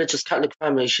from a religious Catholic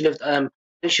family. She lived, I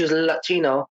think she was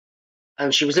Latino,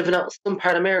 and she was living out some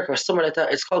part of America or somewhere like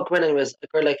that. It's called Gwen anyways, A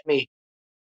Girl Like Me.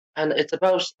 And it's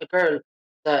about a girl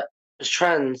that is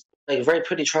trans, like a very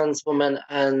pretty trans woman,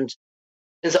 and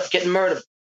ends up getting murdered.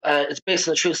 It's based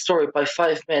on a true story by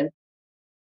 5 men.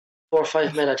 4 or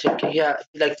 5 men, I think. Yeah,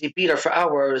 like they beat her for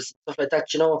hours, stuff like that,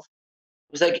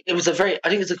 It was I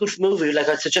think it's a good movie, like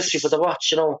I suggest people to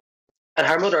watch, And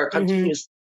her mother continues,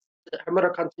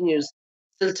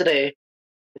 still today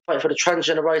to fight for the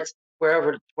transgender rights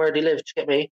where they live, you get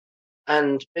me?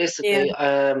 And basically,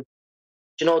 the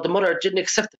mother didn't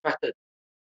accept the fact that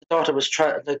the daughter was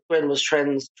that Gwen was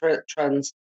trans,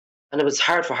 and it was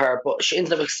hard for her, but she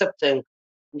ended up accepting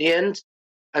in the end,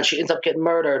 and she ends up getting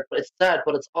murdered. But it's sad,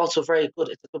 but it's also very good.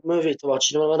 It's a good movie to watch.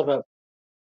 You know what I'm about?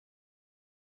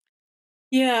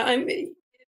 Yeah,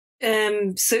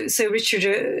 so Richard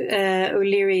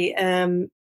O'Leary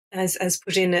has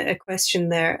put in a question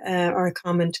there or a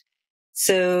comment.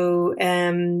 So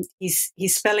he's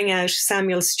spelling out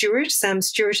Samuel Stewart. Sam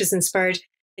Stewart has inspired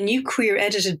a new queer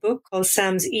edited book called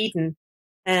Sam's Eden.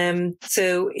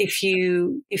 So if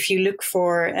you look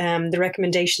for the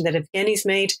recommendation that Evgeny's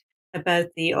made about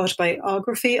the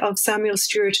autobiography of Samuel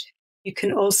Stewart, you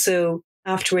can also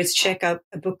afterwards check out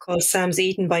a book called Sam's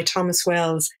Eden by Thomas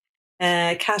Wells,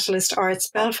 Catalyst Arts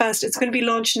Belfast. It's going to be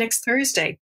launched next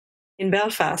Thursday in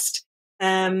Belfast.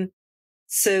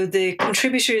 So the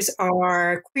contributors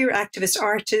are queer activist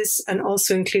artists and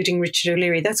also including Richard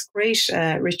O'Leary. That's great,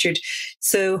 Richard.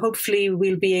 So hopefully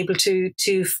we'll be able to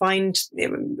find,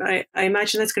 I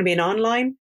imagine that's going to be an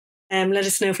online. Let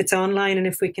us know if it's online and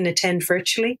if we can attend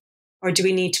virtually, or do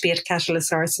we need to be at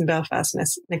Catalyst Arts in Belfast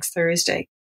next Thursday?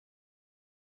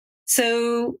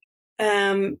 So,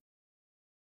 so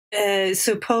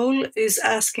Paul is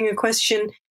asking a question,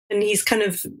 and he's kind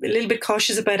of a little bit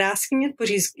cautious about asking it, but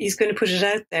he's going to put it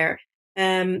out there.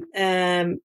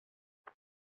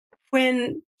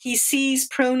 When he sees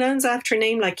pronouns after a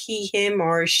name like he, him,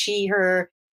 or she,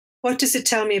 her, what does it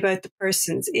tell me about the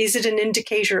persons? Is it an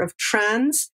indicator of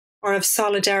trans or of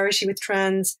solidarity with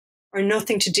trans or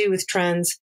nothing to do with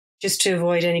trans, just to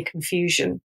avoid any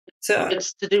confusion? So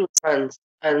it's to do with trans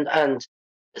and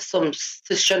some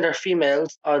cisgender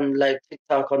females on like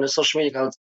TikTok, on their social media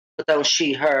accounts, put down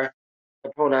she, her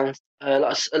pronouns. A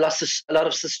lot of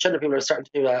cisgender people are starting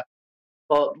to do that,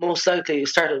 but most likely it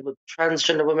started with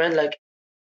transgender women,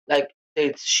 like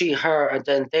they, she, her, and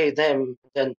then they, them,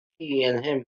 and then he and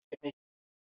him.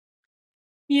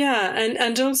 Yeah,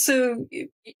 and also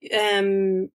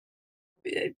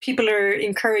people are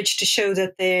encouraged to show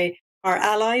that they are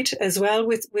allied as well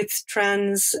with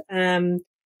trans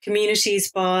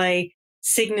communities by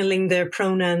signaling their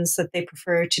pronouns that they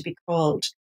prefer to be called.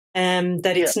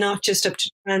 That it's not just up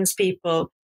to trans people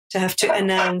to have to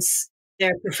announce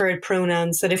their preferred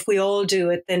pronouns, that if we all do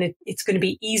it, then it's going to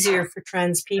be easier for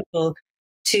trans people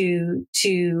to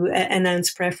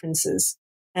announce preferences.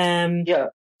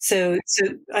 So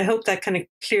I hope that kind of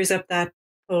clears up that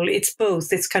whole. It's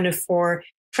both. It's kind of for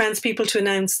trans people to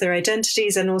announce their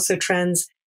identities and also trans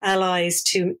allies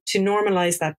to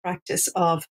normalize that practice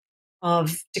of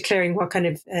declaring what kind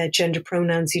of gender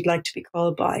pronouns you'd like to be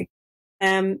called by.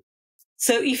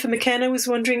 So Aoife McKenna was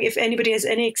wondering if anybody has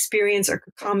any experience or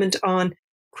could comment on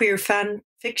queer fan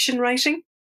fiction writing.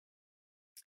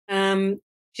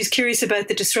 She's curious about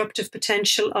the disruptive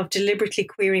potential of deliberately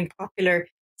queering popular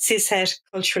cishet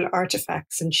cultural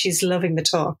artifacts, and she's loving the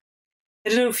talk. I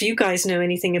don't know if you guys know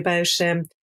anything about,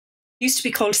 used to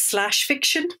be called slash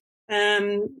fiction.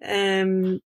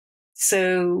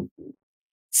 So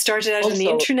started out on the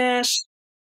internet.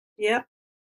 Yeah.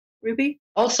 Ruby?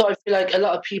 Also, I feel like a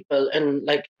lot of people in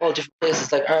like all different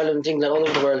places, like Ireland, England, all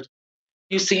over the world,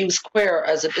 used to use queer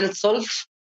as an insult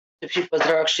to people that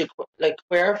are actually like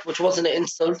queer, which wasn't an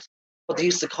insult, but they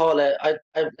used to call it. I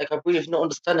really have no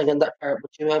understanding in that part.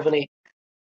 But do you have any?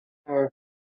 Or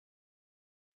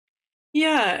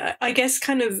yeah, I guess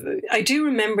kind of. I do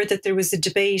remember that there was a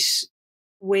debate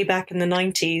way back in the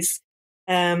 90s,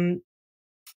 in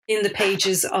the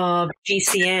pages of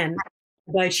GCN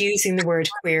about using the word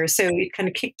queer. So it kind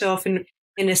of kicked off in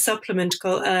a supplement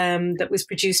called, that was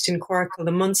produced in Cork called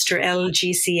the Munster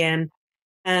LGCN.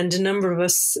 And a number of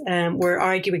us were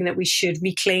arguing that we should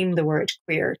reclaim the word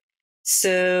queer.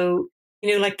 So,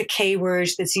 like the K word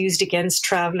that's used against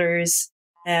travellers,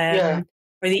 or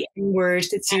the N word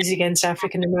that's used against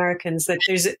African Americans, that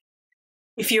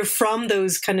if you're from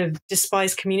those kind of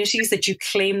despised communities, that you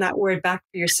claim that word back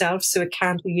for yourself, so it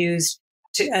can't be used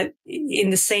to in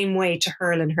the same way to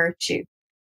hurl and hurt you.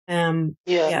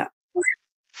 Yeah.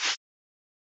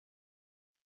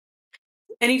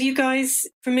 Any of you guys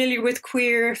familiar with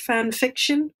queer fan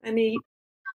fiction? Any?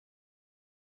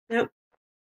 No.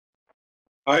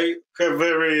 I have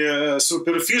very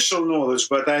superficial knowledge,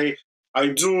 but I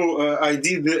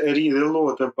did read a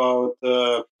lot about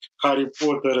Harry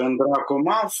Potter and Draco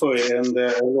Malfoy, and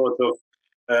a lot of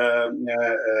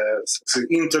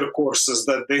intercourses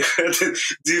that they had in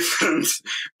different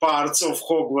parts of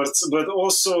Hogwarts, but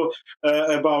also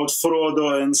about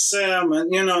Frodo and Sam.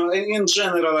 And, in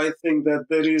general, I think that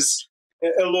there is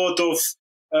a lot of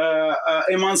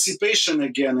emancipation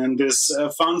again in this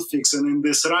fanfics and in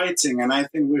this writing. And I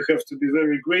think we have to be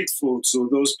very grateful to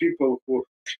those people who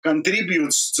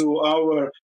contributes to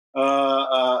our,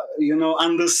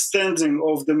 understanding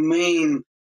of the main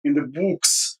in the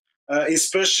books.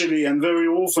 Especially, and very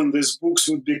often these books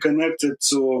would be connected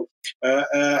to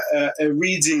a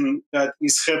reading that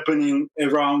is happening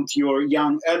around your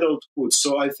young adulthood.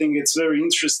 So I think it's very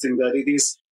interesting that it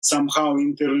is somehow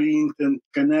interlinked and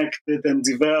connected and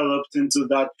developed into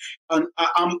that. And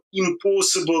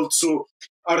impossible to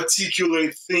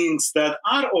articulate things that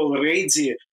are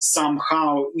already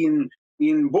somehow in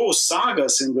both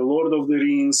sagas, in the Lord of the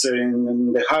Rings and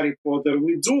in the Harry Potter.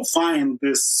 We do find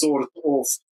this sort of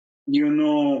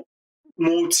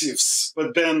motives,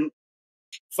 but then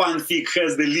fanfic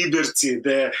has the liberty,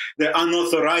 the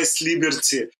unauthorized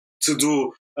liberty to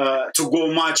do to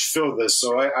go much further.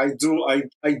 So I do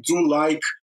like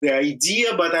the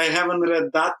idea, but I haven't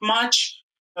read that much.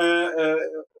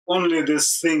 Only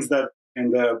these things that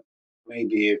kind of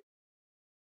maybe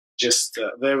just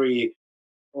very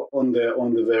on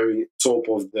the very top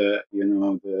of the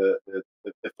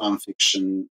the fan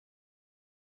fiction.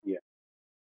 Yeah,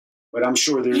 but I'm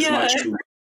sure there's much more.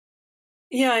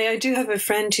 Yeah, I do have a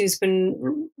friend who's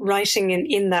been writing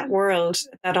in that world,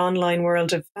 that online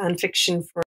world of fan fiction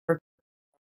for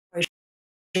quite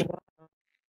a while.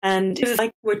 And it was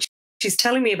like what she's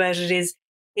telling me about it is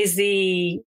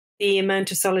the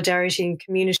amount of solidarity and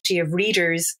community of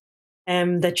readers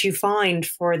that you find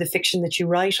for the fiction that you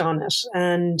write on it,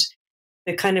 and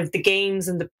the kind of the games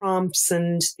and the prompts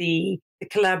and the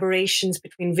collaborations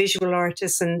between visual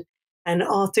artists and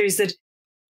authors that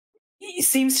it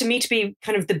seems to me to be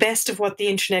kind of the best of what the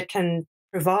internet can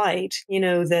provide. You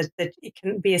know, that it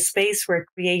can be a space where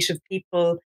creative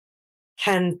people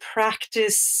can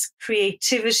practice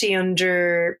creativity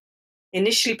under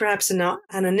initially perhaps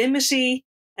anonymity,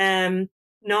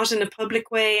 not in a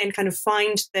public way, and kind of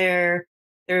find their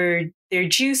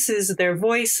juices, their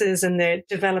voices, and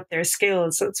develop their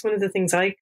skills. So it's one of the things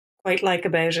I quite like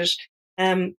about it.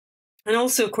 And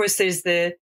also, of course, there's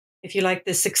if you like,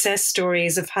 the success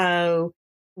stories of how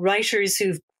writers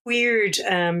who've queered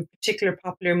particular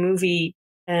popular movie,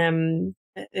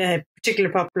 particular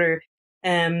popular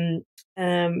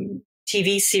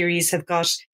TV series have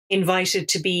got invited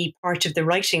to be part of the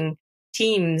writing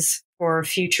teams for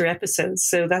future episodes.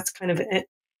 So that's kind of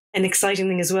an exciting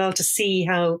thing as well, to see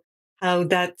how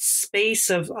that space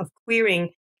of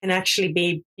queering can actually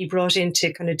be brought in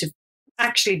to kind of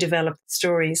actually develop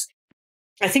stories.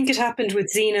 I think it happened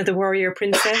with Xena the Warrior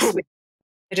Princess.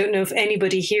 I don't know if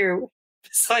anybody here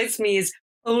besides me is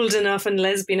old enough and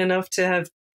lesbian enough to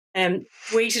have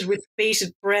waited with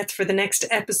bated breath for the next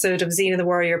episode of Xena the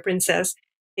Warrior Princess.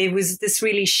 It was this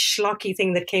really schlocky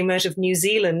thing that came out of New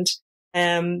Zealand.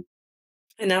 An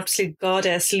absolute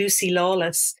goddess, Lucy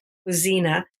Lawless, was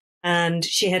Xena, and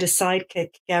she had a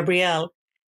sidekick, Gabrielle.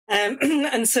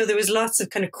 And so there was lots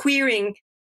of kind of queering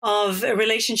of a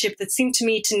relationship that seemed to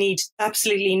me to need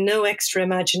absolutely no extra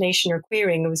imagination or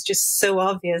queering. It was just so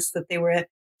obvious that they were a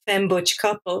femme-butch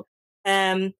couple.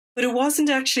 But it wasn't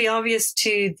actually obvious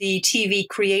to the TV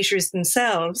creators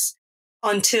themselves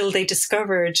until they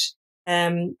discovered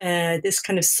this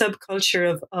kind of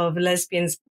subculture of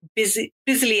lesbians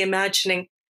busily imagining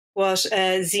what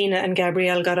Xena and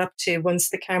Gabrielle got up to once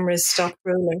the cameras stopped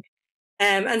rolling.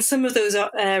 And some of those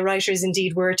writers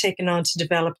indeed were taken on to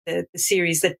develop the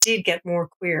series that did get more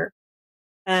queer.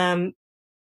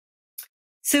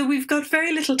 So we've got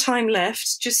very little time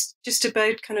left, just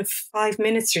about kind of 5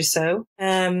 minutes or so.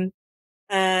 I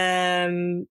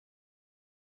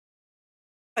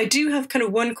do have kind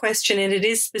of one question, and it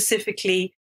is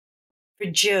specifically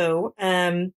for Joe.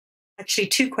 Actually,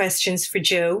 two questions for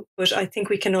Joe, but I think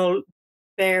we can all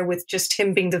bear with just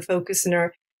him being the focus in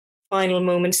our final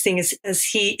moment, seeing as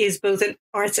he is both an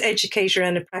arts educator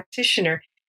and a practitioner.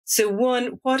 So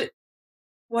one, what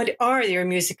are your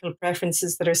musical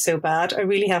preferences that are so bad? I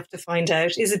really have to find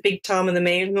out. Is it Big Tom and the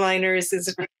Mainliners? Is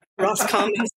it Ross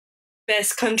Commons'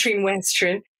 Best Country and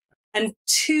Western? And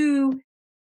two,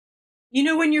 you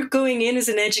know, when you're going in as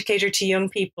an educator to young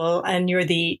people and you're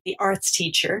the arts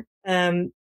teacher,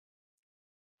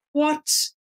 what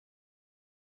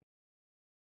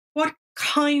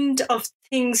kind of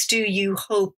things do you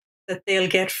hope that they'll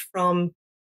get from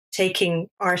taking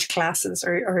art classes,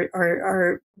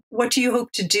 or what do you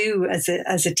hope to do as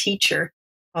a teacher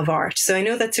of art? So I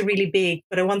know that's a really big,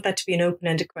 but I want that to be an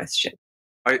open-ended question.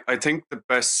 I think the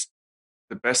best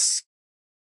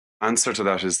answer to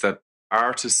that is that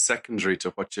art is secondary to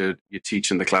what you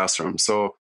teach in the classroom.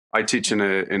 So I teach in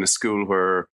a school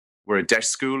where we're a deaf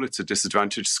school. It's a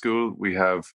disadvantaged school. We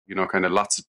have, kind of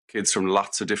lots of kids from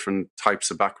lots of different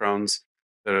types of backgrounds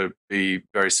that'll be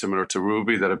very similar to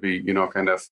Ruby, that'll be, kind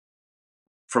of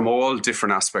from all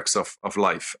different aspects of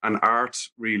life. And art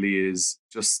really is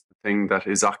just the thing that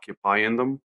is occupying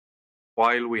them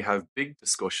while we have big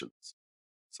discussions.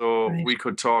 So right. We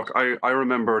could talk. I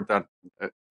remember that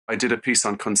I did a piece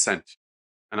on consent.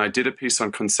 And I did a piece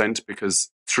on consent because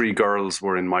 3 girls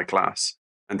were in my class.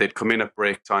 And they'd come in at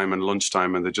break time and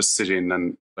lunchtime, and they'd just sit in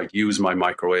and use my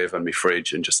microwave and my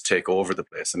fridge and just take over the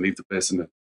place and leave the place in a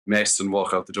mess and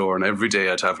walk out the door. And every day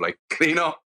I'd have clean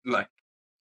up.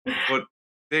 But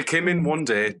they came in one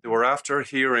day. They were after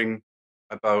hearing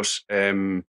about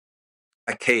a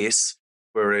case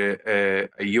where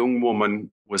a young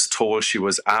woman was told she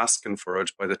was asking for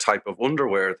it by the type of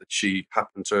underwear that she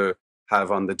happened to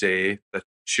have on the day that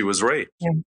she was raped.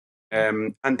 Yeah.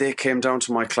 And they came down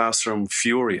to my classroom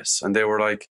furious, and they were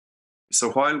like,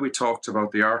 So while we talked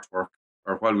about the artwork,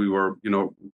 or while we were,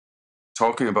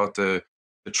 talking about the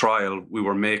trial, we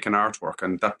were making artwork,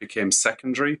 and that became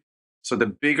secondary. So the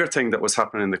bigger thing that was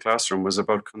happening in the classroom was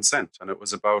about consent, and it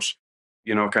was about,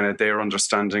 kind of their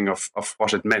understanding of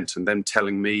what it meant, and them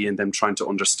telling me, and them trying to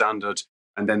understand it,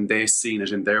 and then they seen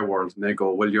it in their world, and they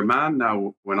go, well, your man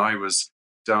now, when I was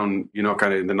down,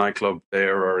 kind of in the nightclub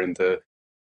there, or in the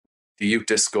youth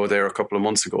disco there a couple of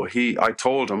months ago, I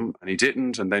told him and he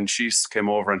didn't, and then she came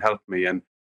over and helped me, and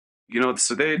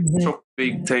so they took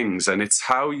big things, and it's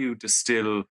how you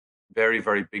distill very,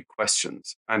 very big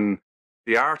questions. And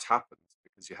the art happens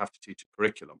because you have to teach a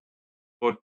curriculum,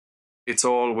 but it's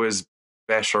always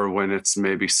better when it's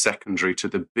maybe secondary to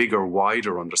the bigger,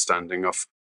 wider understanding of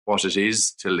what it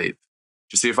is to live.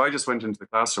 You see, if I just went into the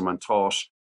classroom and taught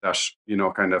that,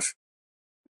 kind of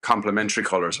complementary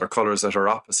colours, or colours that are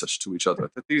opposite to each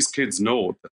other, that these kids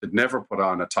know that they'd never put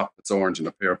on a top that's orange and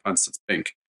a pair of pants that's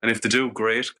pink. And if they do,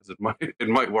 great, because it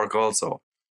might work also.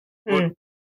 But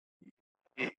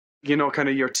kind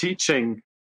of you're teaching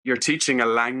a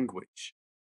language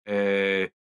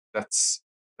that's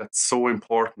so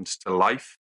important to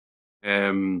life,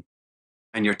 and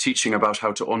you're teaching about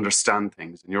how to understand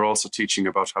things, and you're also teaching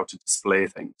about how to display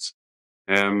things.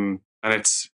 And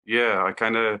it's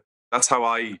that's how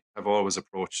I have always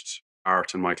approached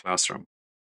art in my classroom.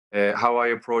 How I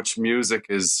approach music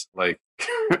is like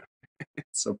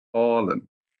it's appalling.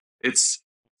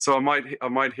 So I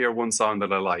might hear one song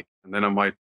that I like, and then I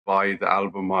might buy the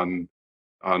album on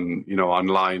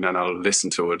online, and I'll listen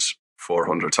to it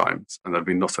 400 times, and there'll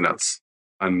be nothing else.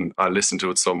 And I listen to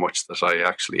it so much that I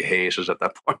actually hate it at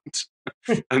that point.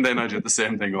 And then I do the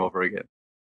same thing over again.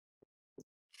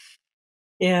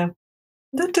 Yeah,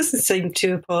 that doesn't seem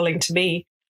too appalling to me.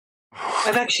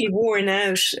 I've actually worn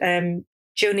out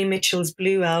Joni Mitchell's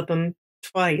Blue album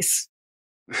twice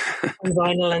on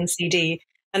vinyl and CD,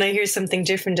 and I hear something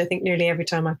different, I think, nearly every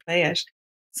time I play it.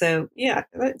 So yeah,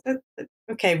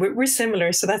 okay, we're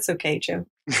similar, so that's okay, Joe.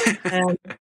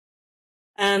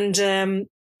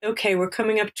 Okay, we're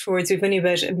coming up towards, we've only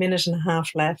about a minute and a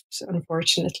half left,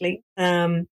 unfortunately.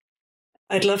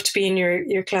 I'd love to be in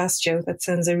your class, Joe. That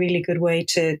sounds a really good way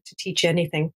to teach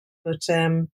anything. But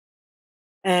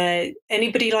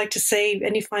anybody like to say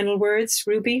any final words?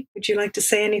 Ruby, would you like to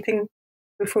say anything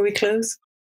before we close?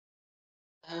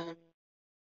 It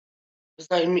was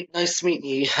nice meeting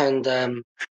you, and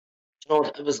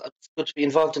it was good to be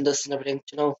involved in this and everything.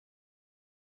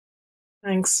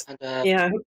 Thanks. And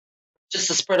yeah, just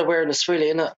to spread awareness,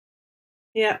 really, innit?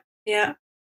 Yeah.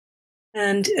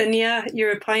 And yeah,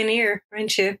 you're a pioneer,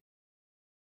 aren't you?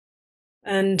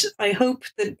 And I hope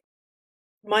that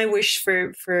my wish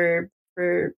for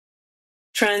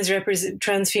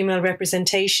trans female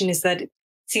representation is that it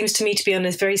seems to me to be on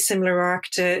a very similar arc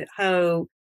to how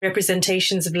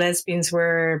representations of lesbians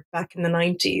were back in the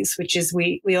 90s, which is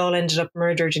we all ended up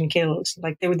murdered and killed.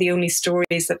 Like, they were the only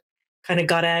stories that kind of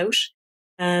got out.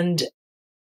 And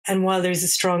while there's a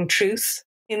strong truth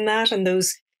in that, and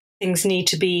those things need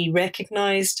to be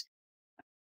recognized,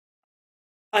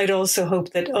 I'd also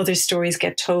hope that other stories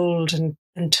get told and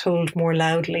told more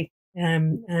loudly,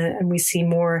 and we see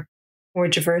more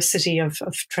diversity of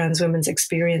trans women's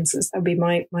experiences. That'd be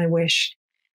my wish.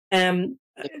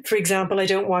 For example, I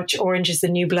don't watch Orange is the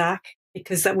New Black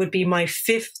because that would be my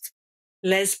 5th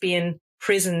lesbian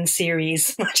prison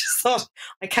series. I just thought,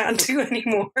 I can't do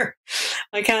anymore.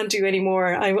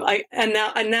 And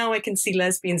now I can see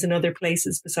lesbians in other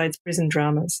places besides prison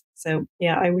dramas. So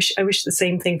yeah, I wish the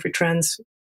same thing for trans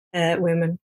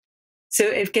women.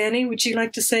 So Evgeny, would you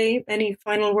like to say any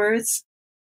final words?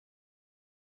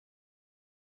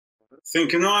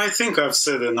 I think I've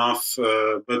said enough,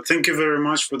 but thank you very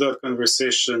much for that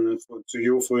conversation, and to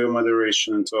you for your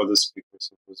moderation, and to other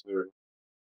speakers. It was very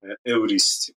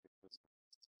heuristic.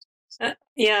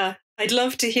 Yeah, I'd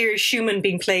love to hear Schumann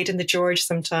being played in the George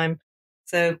sometime.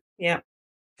 So yeah.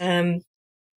 And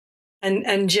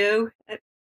Joe,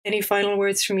 any final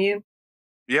words from you?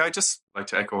 Yeah, I just like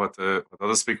to echo what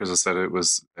other speakers have said. It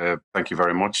was thank you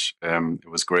very much. It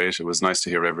was great. It was nice to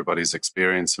hear everybody's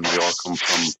experience, and we all come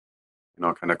from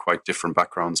kind of quite different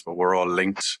backgrounds, but we're all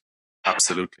linked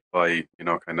absolutely by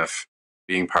kind of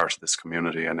being part of this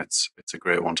community, and it's a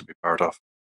great one to be part of.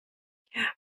 Yeah,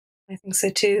 I think so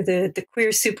too. The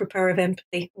queer superpower of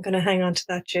empathy. I'm going to hang on to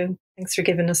that, Joe. Thanks for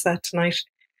giving us that tonight.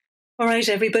 All right,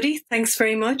 everybody. Thanks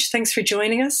very much. Thanks for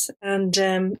joining us, and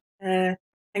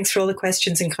thanks for all the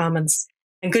questions and comments.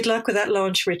 And good luck with that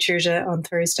launch, Richard, on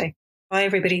Thursday. Bye,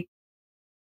 everybody.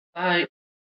 Bye.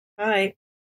 Bye.